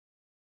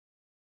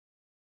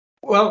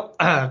 Well,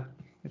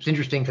 it's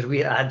interesting because we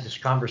had this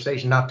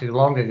conversation not too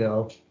long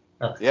ago,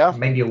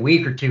 maybe a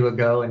week or two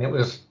ago, and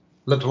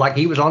looked like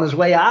he was on his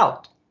way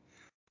out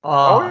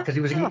because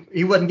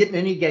he wasn't getting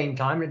any game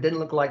time. It didn't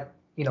look like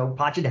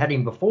Poch had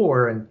him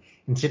before and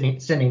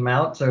sent him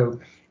out, so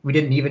we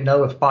didn't even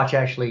know if Poch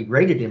actually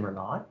rated him or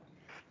not.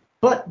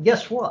 But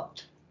guess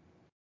what?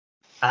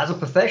 As a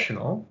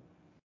professional,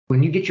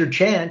 when you get your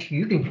chance,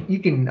 you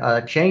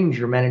can change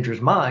your manager's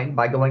mind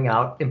by going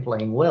out and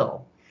playing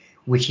well,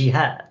 which he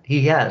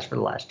has for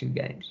the last 2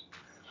 games.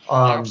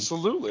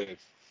 Absolutely.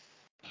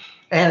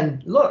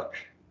 And look,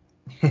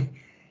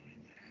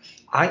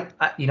 I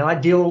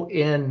deal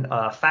in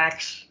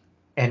facts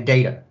and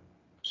data.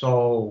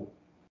 So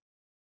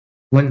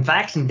when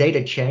facts and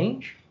data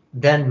change,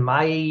 then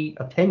my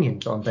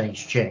opinions on things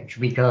change,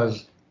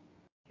 because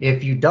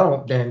if you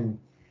don't, then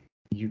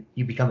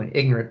you become an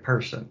ignorant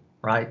person,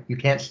 right? You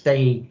can't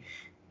stay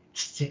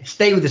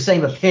with the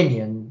same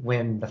opinion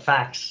when the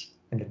facts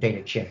and the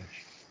data change.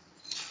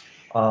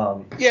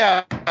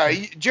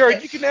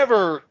 Jared, you can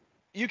never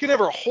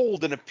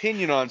hold an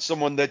opinion on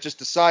someone that just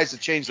decides to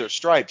change their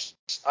stripes.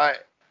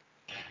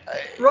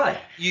 Right.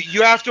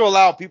 You have to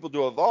allow people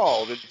to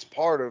evolve. It's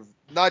part of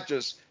not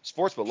just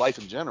sports, but life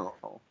in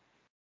general.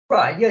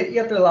 Right. Yeah, you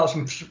have to allow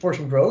for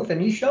some growth,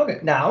 and he's shown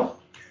it. Now,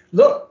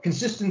 look,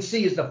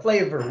 consistency is the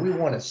flavor we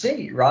want to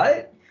see,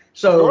 right?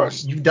 So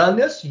you've done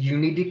this. You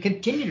need to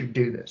continue to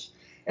do this.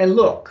 And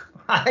look,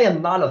 I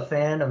am not a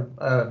fan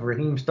of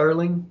Raheem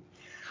Sterling.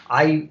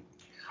 I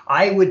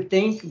would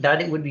think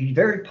that it would be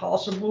very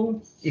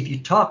possible, if you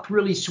talked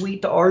really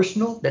sweet to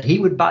Arsenal, that they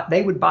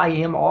would buy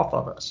him off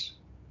of us,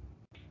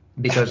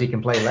 because he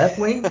can play left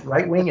wing,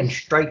 right wing, and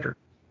striker.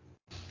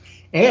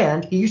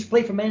 And he used to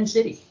play for Man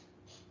City.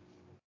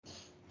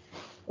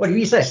 What did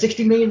you say?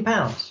 60 million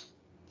pounds.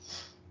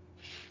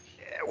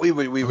 We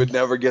would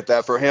never get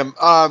that for him.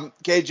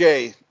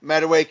 KJ,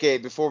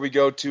 Madueke, before we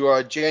go to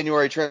our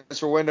January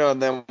transfer window, and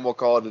then we'll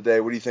call it a day.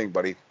 What do you think,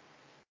 buddy?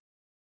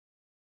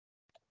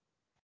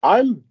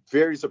 I'm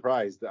very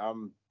surprised.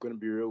 I'm going to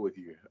be real with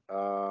you.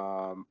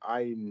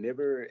 I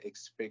never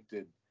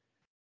expected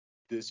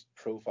this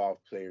profile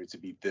player to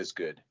be this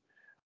good.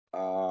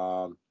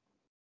 And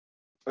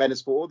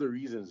it's for all the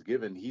reasons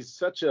given.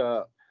 He's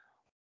an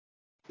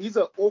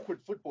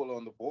awkward footballer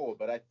on the ball,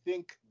 but I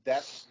think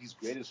that's his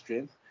greatest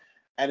strength.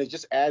 And it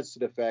just adds to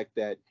the fact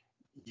that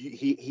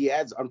he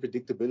adds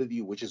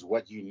unpredictability, which is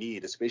what you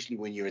need, especially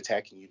when you're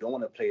attacking. You don't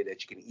want a player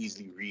that you can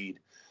easily read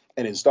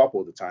and then stop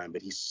all the time.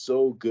 But he's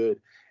so good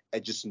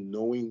at just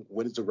knowing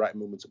when is the right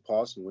moment to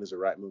pass and when is the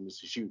right moment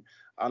to shoot.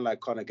 Unlike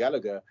Conor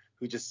Gallagher,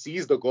 who just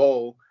sees the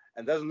goal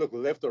and doesn't look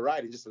left or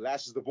right. He just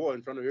lashes the ball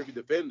in front of every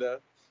defender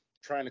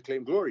trying to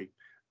claim glory.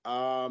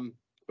 But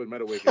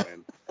Madueke,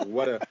 man,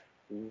 what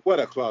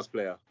a class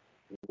player.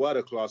 What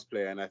a class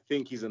player. And I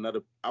think he's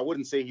I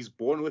wouldn't say he's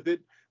born with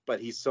it,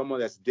 but he's someone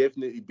that's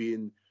definitely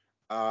been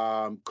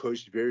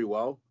coached very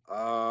well.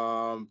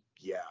 I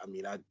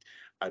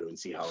don't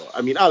see how.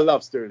 I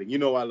love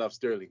Sterling. I love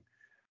Sterling.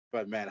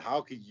 But, man,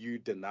 how could you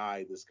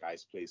deny this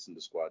guy's place in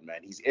the squad,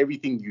 man? He's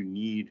everything you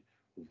need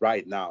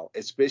right now,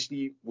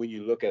 especially when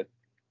you look at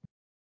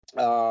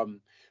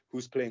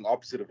who's playing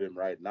opposite of him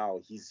right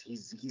now. His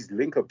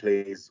linker play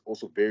is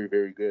also very,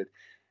 very good.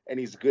 And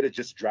he's good at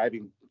just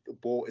driving the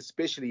ball,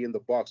 especially in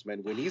the box,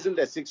 man. When he's in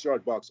that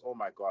 6-yard box, oh,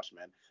 my gosh,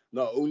 man.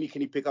 Not only can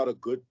he pick out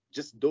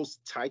just those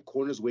tight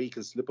corners where he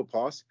can slip a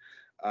pass,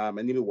 and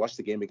then he'll watch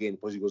the game again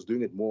because he was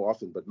doing it more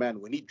often. But, man,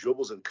 when he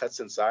dribbles and cuts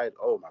inside,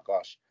 oh, my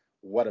gosh.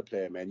 What a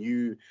player, man.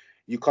 You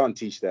can't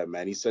teach that,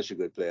 man. He's such a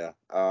good player.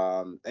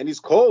 And he's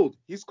cold.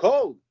 He's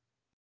cold.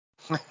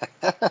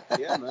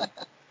 Yeah, man.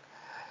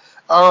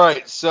 All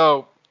right.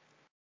 So,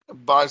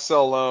 buy,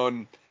 sell,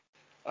 loan,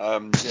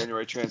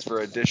 January transfer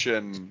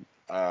edition.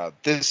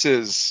 This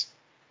is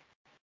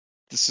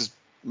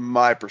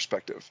my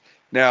perspective.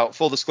 Now,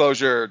 full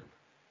disclosure,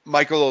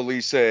 Michael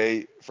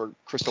Olise for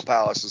Crystal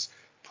Palace is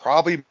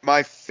probably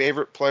my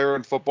favorite player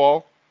in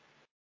football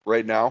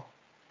right now.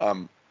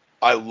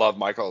 I love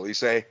Michael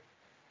Olise.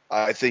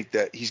 I think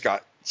that he's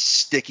got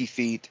sticky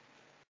feet,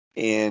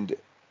 and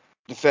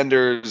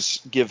defenders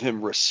give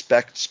him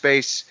respect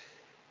space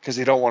because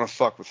they don't want to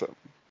fuck with him.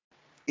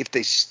 If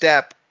they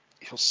step,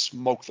 he'll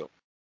smoke them.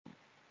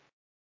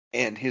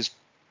 And his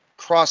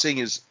crossing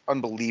is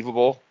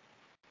unbelievable,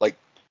 like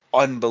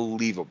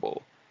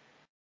unbelievable.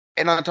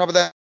 And on top of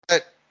that,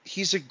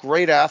 he's a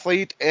great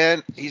athlete,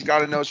 and he's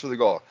got a nose for the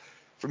goal.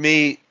 For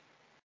me,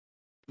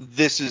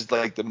 this is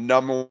like the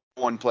number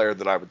one player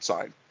that I would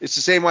sign. It's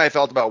the same way I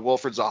felt about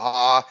Wilfried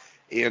Zaha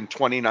in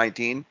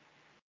 2019.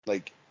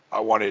 Like, I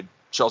wanted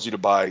Chelsea to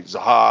buy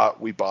Zaha.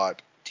 We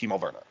bought Timo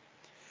Werner.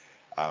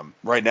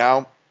 Right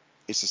now,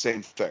 it's the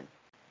same thing.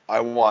 I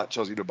want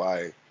Chelsea to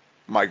buy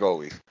Michael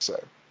Olise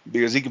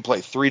because he can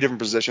play 3 different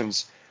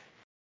positions,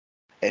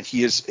 and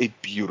he is a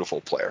beautiful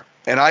player.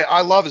 And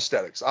I love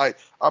aesthetics. I'm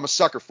a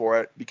sucker for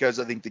it because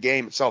I think the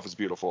game itself is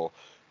beautiful.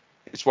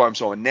 It's why I'm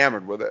so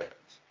enamored with it.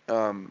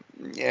 And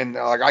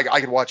like I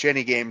could watch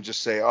any game and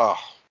just say, oh,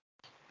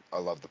 I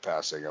love the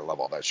passing. I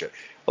love all that shit.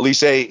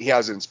 Olise, he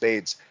has it in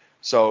spades.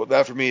 So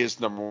that for me is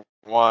number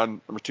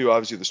one. Number two,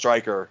 obviously the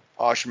striker,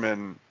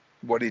 Oshman.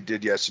 What he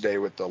did yesterday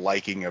with the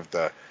liking of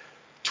the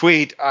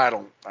tweet, I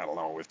don't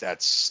know if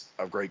that's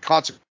a great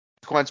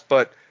consequence,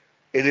 but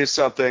it is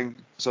something.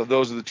 So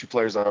those are the 2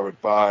 players I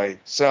would buy.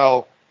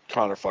 Sell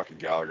Conor fucking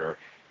Gallagher,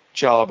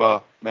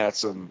 Chalaba,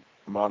 Maatsen,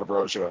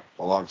 Montebrosha,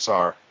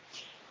 Alongsar.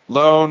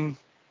 Loan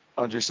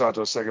Andre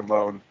Santos, second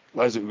loan.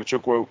 Leslie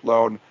Uchukwu,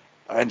 loan.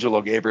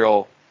 Angelo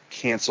Gabriel,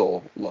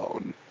 cancel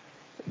loan.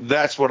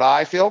 That's what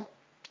I feel.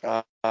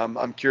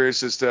 I'm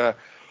curious as to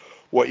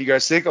what you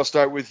guys think. I'll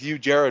start with you,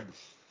 Jared.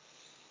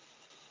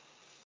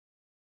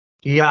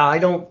 Yeah,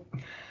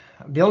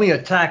 the only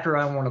attacker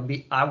I want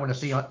to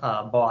see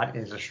bought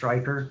is a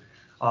striker.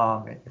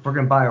 If we're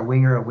going to buy a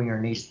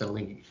winger needs to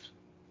leave.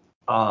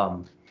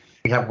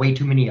 We have way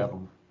too many of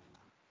them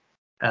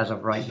as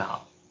of right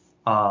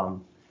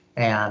now.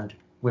 And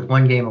with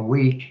 1 game a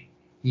week,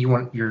 you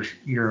want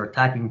your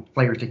attacking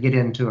players to get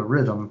into a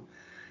rhythm.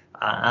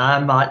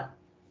 I'm not,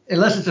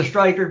 unless it's a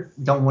striker,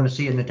 don't want to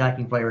see an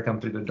attacking player come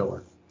through the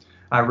door.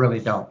 I really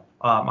don't.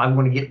 I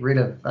want to get rid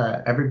of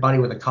everybody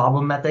with a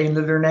column at the end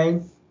of their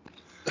name.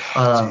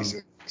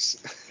 Jesus.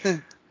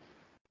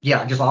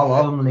 Yeah, just all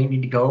of them. They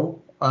need to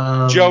go.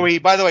 Joey,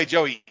 by the way,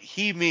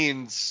 he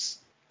means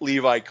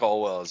Levi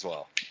Colwell as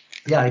well.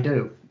 Yeah, I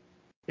do.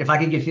 If I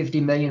could get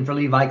 $50 million for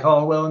Levi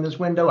Colwell in this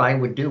window, I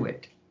would do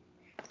it.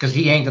 Because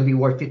he ain't gonna be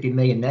worth $50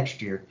 million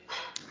next year.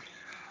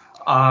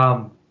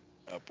 Oh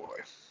boy.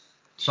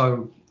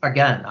 So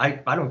again,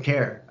 I don't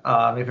care.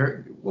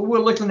 We're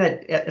looking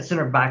at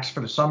center backs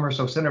for the summer,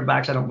 so center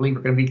backs I don't believe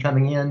are going to be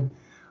coming in.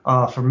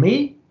 For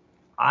me,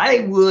 I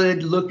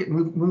would look at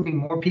moving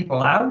more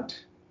people out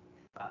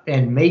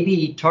and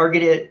maybe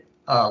target it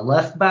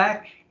left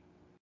back.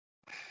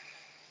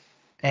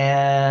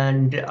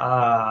 And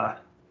I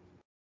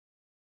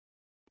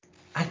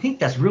think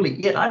that's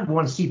really it. I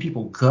want to see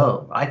people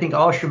go. I think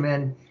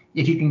Osherman,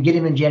 if you can get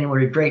him in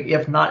January, great.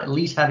 If not, at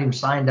least have him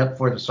signed up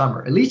for the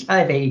summer. At least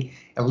have a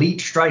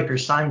elite striker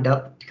signed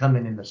up to come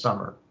in the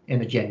summer, in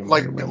the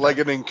January window. Like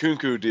an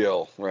Nkunku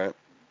deal, right?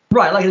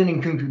 Right, like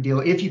an Nkunku deal.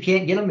 If you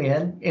can't get them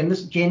in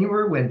this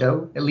January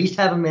window, at least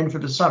have them in for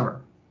the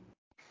summer.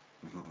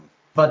 Mm-hmm.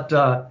 But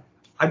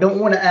I don't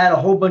want to add a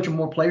whole bunch of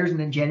more players in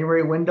the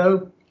January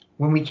window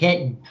when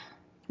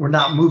we're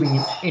not moving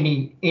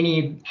any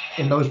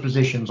in those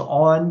positions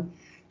on,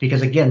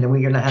 because again, then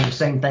we're going to have the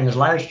same thing as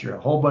last year, a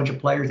whole bunch of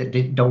players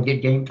that don't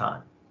get game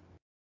time.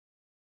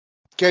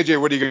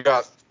 KJ, what do you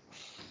got?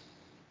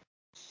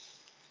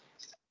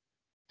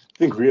 I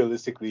think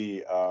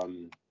realistically,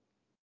 I'm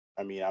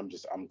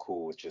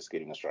cool with just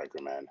getting a striker,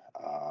 man.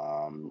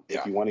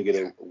 If you want to get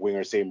a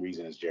winger, same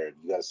reason as Jared,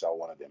 you got to sell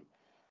one of them.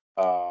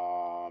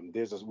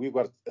 We've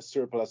got a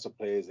surplus of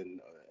players in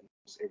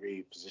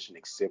every position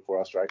except for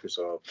our striker.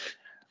 So,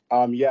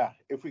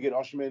 if we get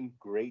Oshman,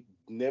 great.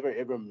 Never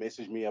ever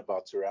message me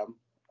about Thuram.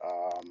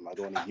 I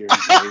don't want to hear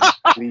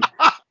his name.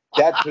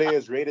 That player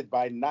is rated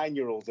by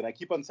 9-year-olds, and I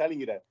keep on telling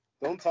you that.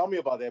 Don't tell me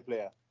about that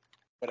player.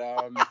 But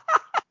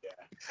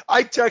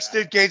I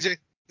texted KJ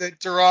that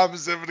Thuram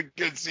is having a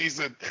good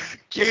season.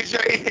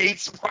 KJ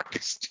hates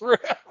Marcus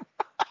Thuram.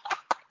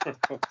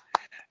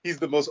 He's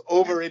the most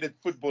overrated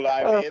footballer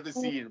I've ever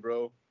seen,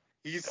 bro.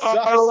 He sucks.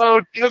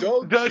 Oh, dude,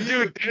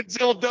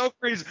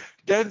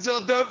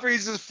 Denzel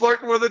Dumfries is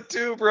flirting with it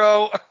too,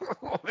 bro.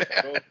 Oh, man.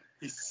 Bro,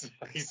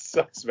 he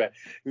sucks, man.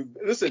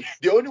 Listen,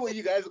 the only way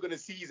you guys are going to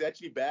see he's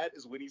actually bad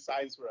is when he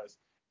signs for us.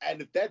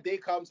 And if that day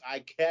comes, I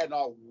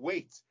cannot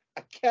wait.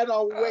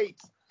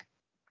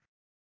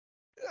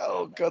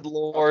 Oh, good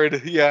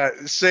Lord. Yeah,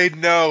 say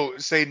no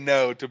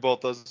to both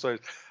those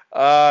stories.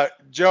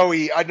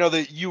 Joey, I know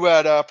that you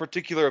had a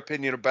particular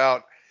opinion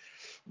about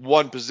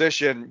one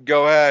position.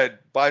 Go ahead.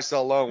 Buy,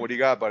 sell, loan. What do you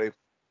got, buddy?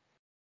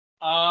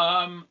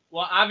 Well,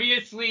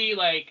 obviously,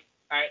 all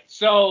right,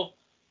 so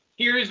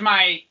here's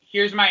my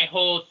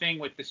whole thing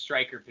with the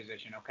striker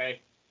position,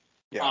 okay?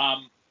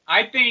 Yeah.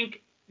 I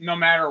think no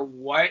matter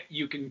what,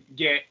 you can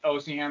get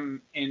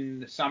OCM in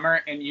the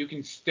summer, and you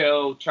can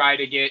still try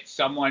to get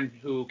someone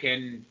who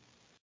can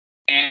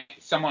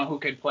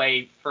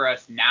play for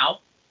us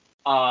now.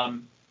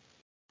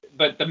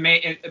 But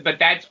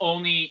that's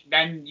only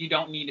then. You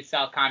don't need to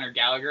sell Conor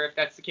Gallagher if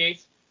that's the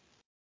case.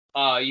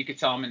 You could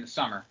sell him in the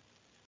summer.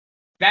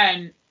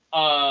 Then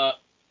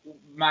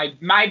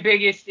my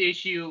biggest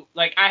issue,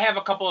 like I have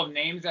a couple of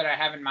names that I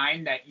have in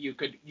mind that you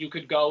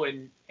could go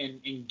and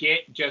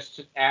get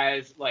just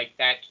as like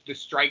the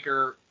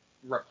striker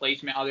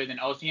replacement other than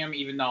OCM,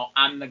 even though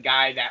I'm the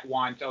guy that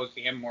wants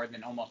OCM more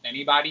than almost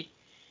anybody.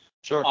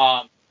 Sure.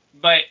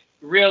 But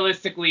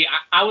realistically,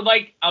 I would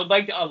like a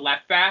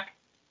left back.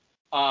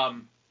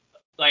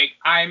 Like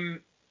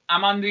I'm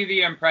under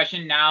the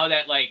impression now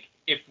that like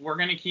if we're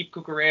gonna keep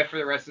Cucurella for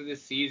the rest of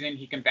this season,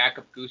 he can back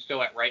up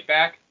Gusto at right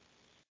back,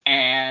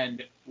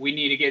 and we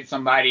need to get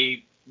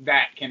somebody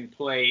that can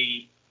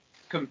play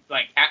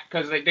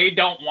because they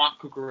don't want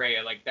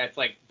Cucurella. Like that's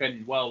like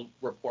been well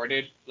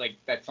reported. Like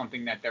that's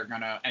something that they're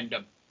gonna end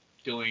up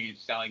doing is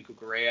selling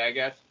Cucurella, I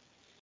guess.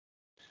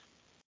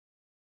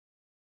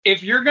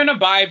 If you're gonna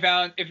buy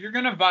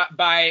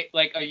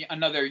like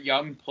another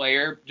young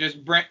player,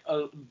 just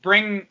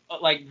bring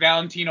like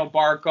Valentino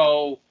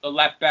Barco, a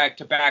left back,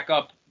 to back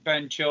up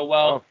Ben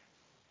Chilwell,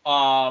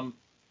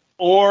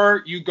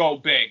 or you go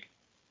big.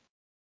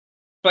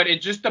 But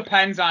it just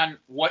depends on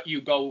what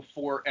you go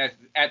for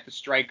at the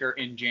striker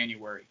in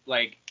January.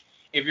 Like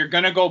if you're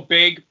gonna go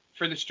big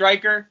for the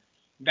striker,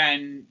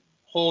 then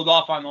hold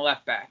off on the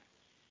left back.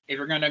 If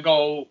you're gonna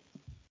go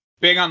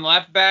big on the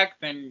left back,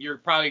 then you're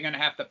probably going to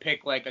have to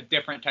pick like a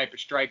different type of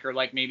striker,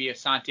 like maybe a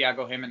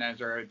Santiago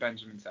Jimenez or a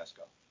Benjamin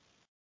Sesko.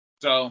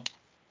 So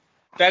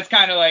that's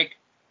kind of like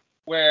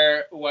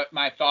what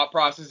my thought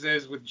process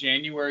is with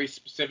January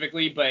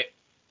specifically, but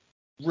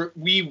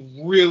we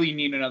really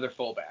need another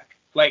fullback.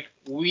 Like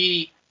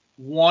we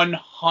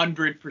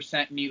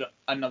 100% need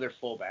another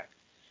fullback.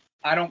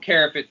 I don't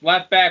care if it's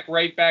left back,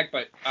 right back,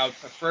 but I would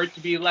prefer it to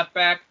be left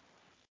back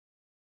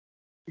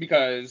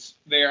because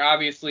they're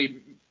obviously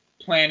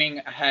planning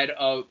ahead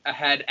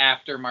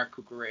after Marc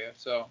Cucurella.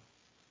 So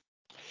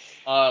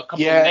a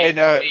couple of names,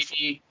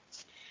 maybe.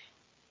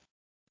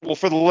 Well,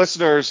 for the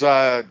listeners,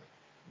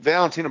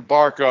 Valentino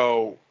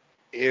Barco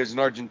is an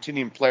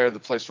Argentinian player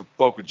that plays for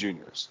Boca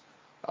Juniors,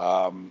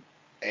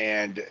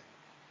 and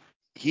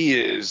he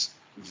is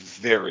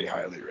very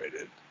highly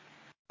rated.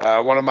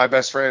 One of my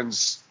best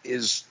friends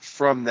is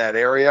from that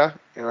area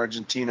in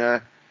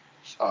Argentina.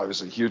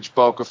 Obviously, a huge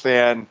Boca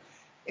fan,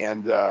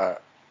 and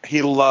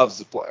he loves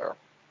the player.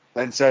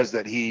 And says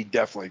that he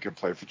definitely could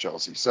play for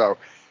Chelsea. So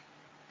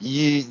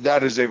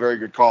that is a very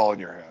good call in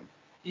your hand.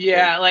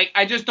 Yeah, like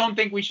I just don't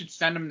think we should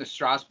send him to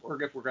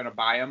Strasbourg if we're gonna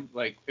buy him.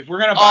 Like if we're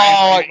gonna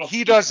buy him,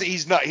 he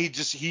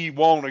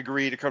won't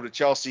agree to come to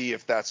Chelsea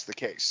if that's the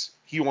case.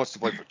 He wants to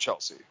play for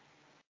Chelsea.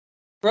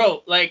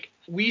 Bro, like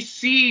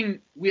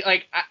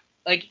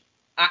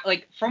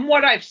from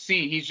what I've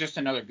seen, he's just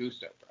another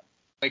Gusto, bro.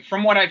 Like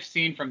from what I've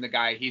seen from the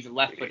guy, he's a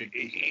left-footed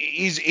Gusto.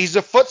 He's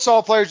a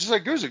futsal player just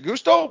like Gusto.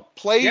 Gusto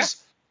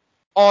plays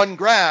on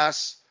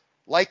grass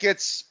like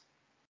it's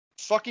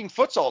fucking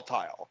futsal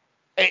tile.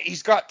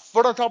 He's got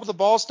foot on top of the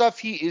ball stuff.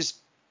 He is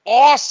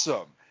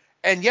awesome.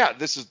 And yeah,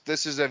 this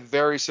is a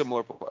very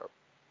similar player.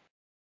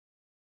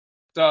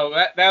 So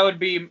that would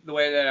be the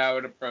way that I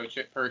would approach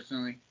it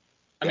personally.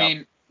 I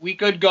mean, we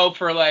could go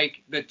for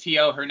like the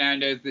Tio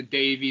Hernandez, the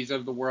Davies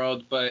of the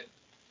world, but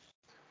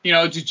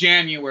it's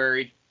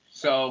January,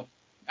 so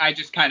I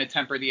just kind of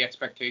temper the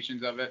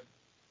expectations of it.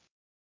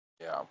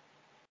 Yeah.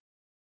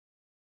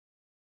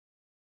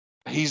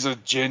 He's a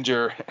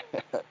ginger.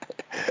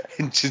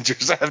 And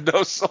gingers have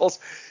no souls.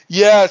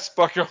 Yes,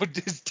 Bucko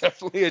is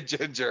definitely a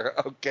ginger.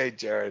 Okay,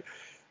 Jared.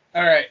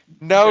 All right.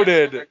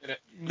 Noted.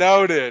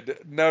 All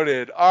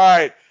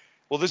right.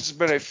 Well, this has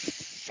been a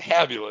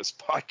fabulous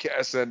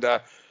podcast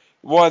and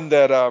one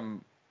that,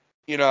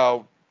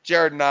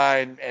 Jared and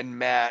I and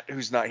Matt,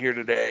 who's not here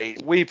today,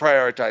 we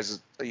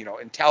prioritize,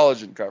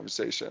 intelligent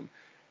conversation.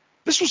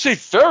 This was a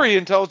very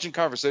intelligent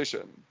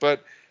conversation,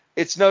 but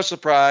it's no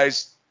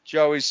surprise.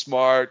 Joey's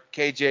smart.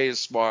 KJ is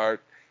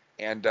smart.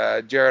 And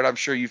Jared, I'm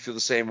sure you feel the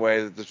same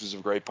way that this was a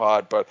great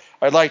pod. But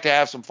I'd like to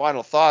have some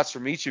final thoughts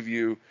from each of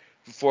you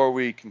before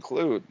we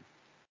conclude.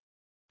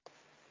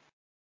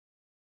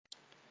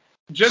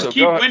 Just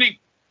keep winning.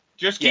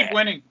 Just keep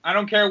winning. I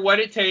don't care what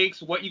it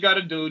takes, what you got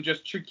to do.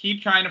 Just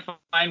keep trying to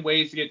find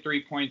ways to get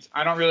 3 points.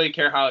 I don't really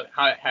care how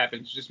it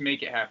happens. Just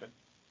make it happen.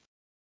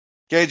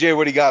 KJ,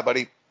 what do you got,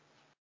 buddy?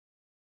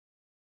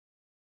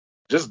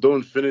 Just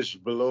don't finish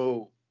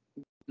below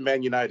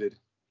Man United.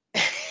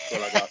 That's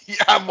all I got. Yeah,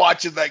 I'm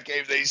watching that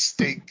game. They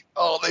stink.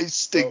 Oh, they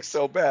stink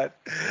so bad.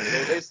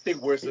 They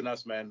stink worse than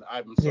us, man.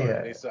 I'm sorry.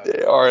 Yeah. They suck.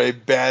 They are a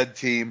bad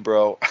team,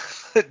 bro.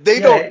 They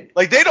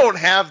don't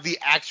have the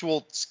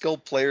actual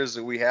skilled players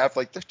that we have.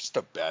 Like, they're just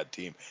a bad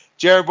team.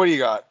 Jared, what do you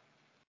got?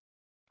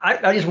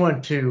 I just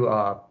wanted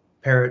to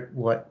parrot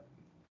what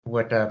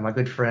my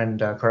good friend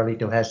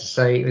Carlito has to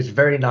say. It was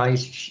very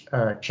nice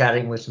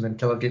chatting with some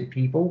intelligent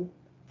people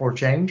for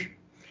change.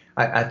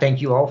 I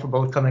thank you all for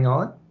both coming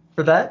on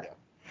for that.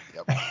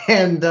 Yep.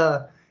 And,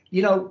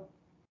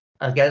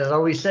 as I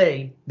always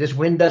say, this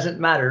win doesn't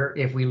matter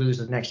if we lose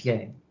the next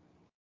game.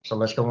 So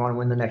let's go on and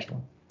win the next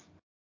one.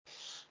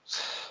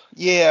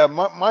 Yeah,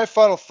 my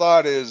final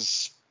thought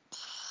is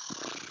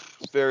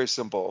very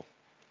simple.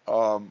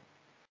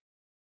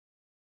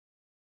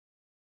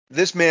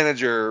 this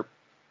manager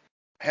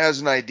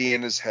has an idea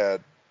in his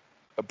head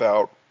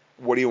about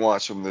what he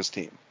wants from this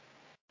team.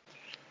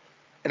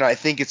 And I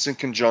think it's in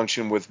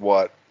conjunction with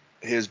what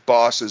his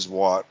bosses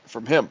want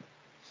from him.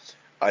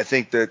 I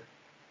think that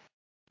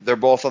they're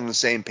both on the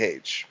same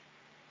page.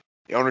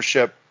 The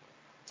ownership,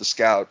 the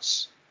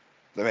scouts,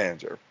 the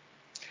manager.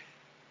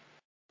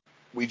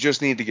 We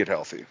just need to get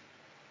healthy.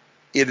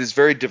 It is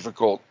very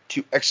difficult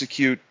to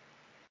execute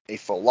a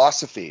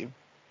philosophy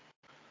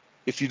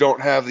if you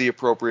don't have the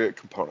appropriate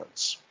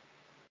components.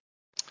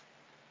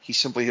 He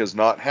simply has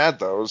not had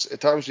those.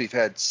 At times we've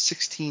had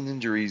 16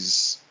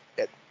 injuries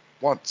at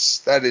once.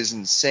 That is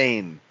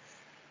insane.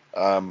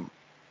 I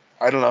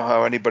don't know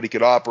how anybody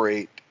could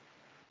operate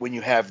when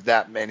you have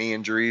that many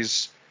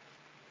injuries.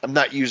 I'm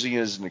not using it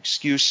as an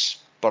excuse,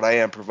 but I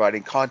am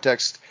providing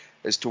context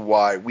as to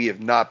why we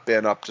have not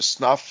been up to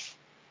snuff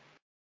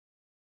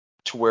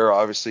to where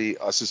obviously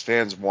us as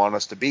fans want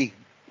us to be.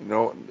 You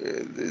know,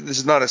 this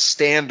is not a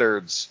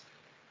standards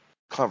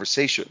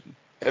conversation.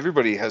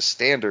 Everybody has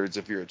standards.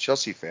 If you're a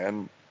Chelsea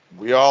fan,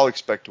 we all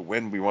expect to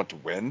win. We want to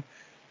win.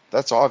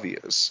 That's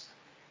obvious.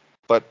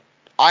 But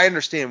I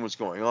understand what's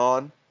going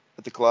on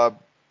at the club,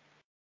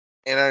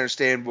 and I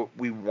understand what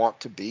we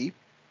want to be.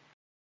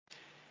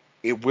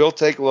 It will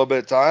take a little bit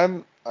of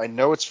time. I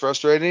know it's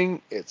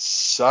frustrating. It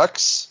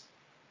sucks.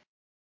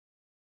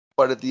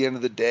 But at the end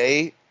of the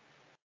day,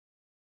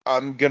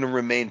 I'm going to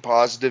remain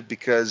positive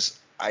because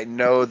I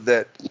know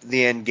that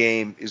the end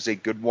game is a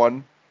good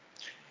one.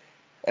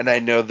 And I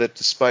know that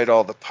despite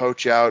all the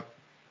poach out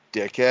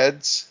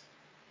dickheads,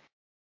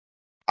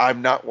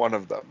 I'm not one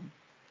of them.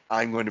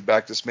 I'm going to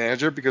back this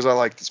manager because I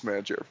like this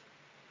manager.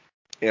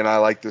 And I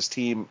like this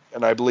team.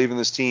 And I believe in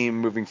this team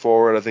moving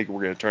forward. I think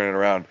we're going to turn it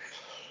around.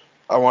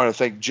 I want to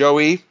thank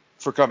Joey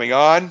for coming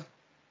on.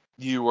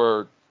 You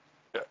were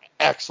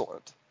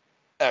excellent.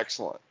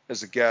 Excellent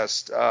as a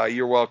guest.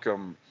 You're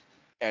welcome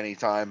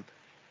anytime.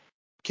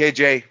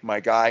 KJ, my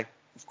guy,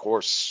 of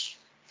course,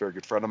 very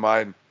good friend of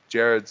mine.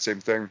 Jared, same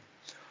thing.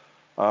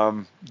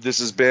 This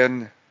has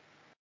been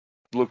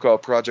Blue Collar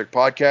Project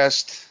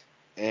Podcast,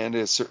 and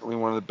it's certainly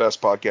one of the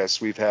best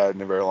podcasts we've had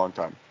in a very long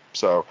time.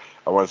 So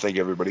I want to thank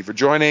everybody for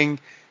joining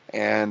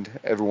and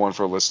everyone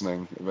for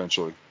listening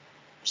eventually.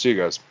 See you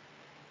guys.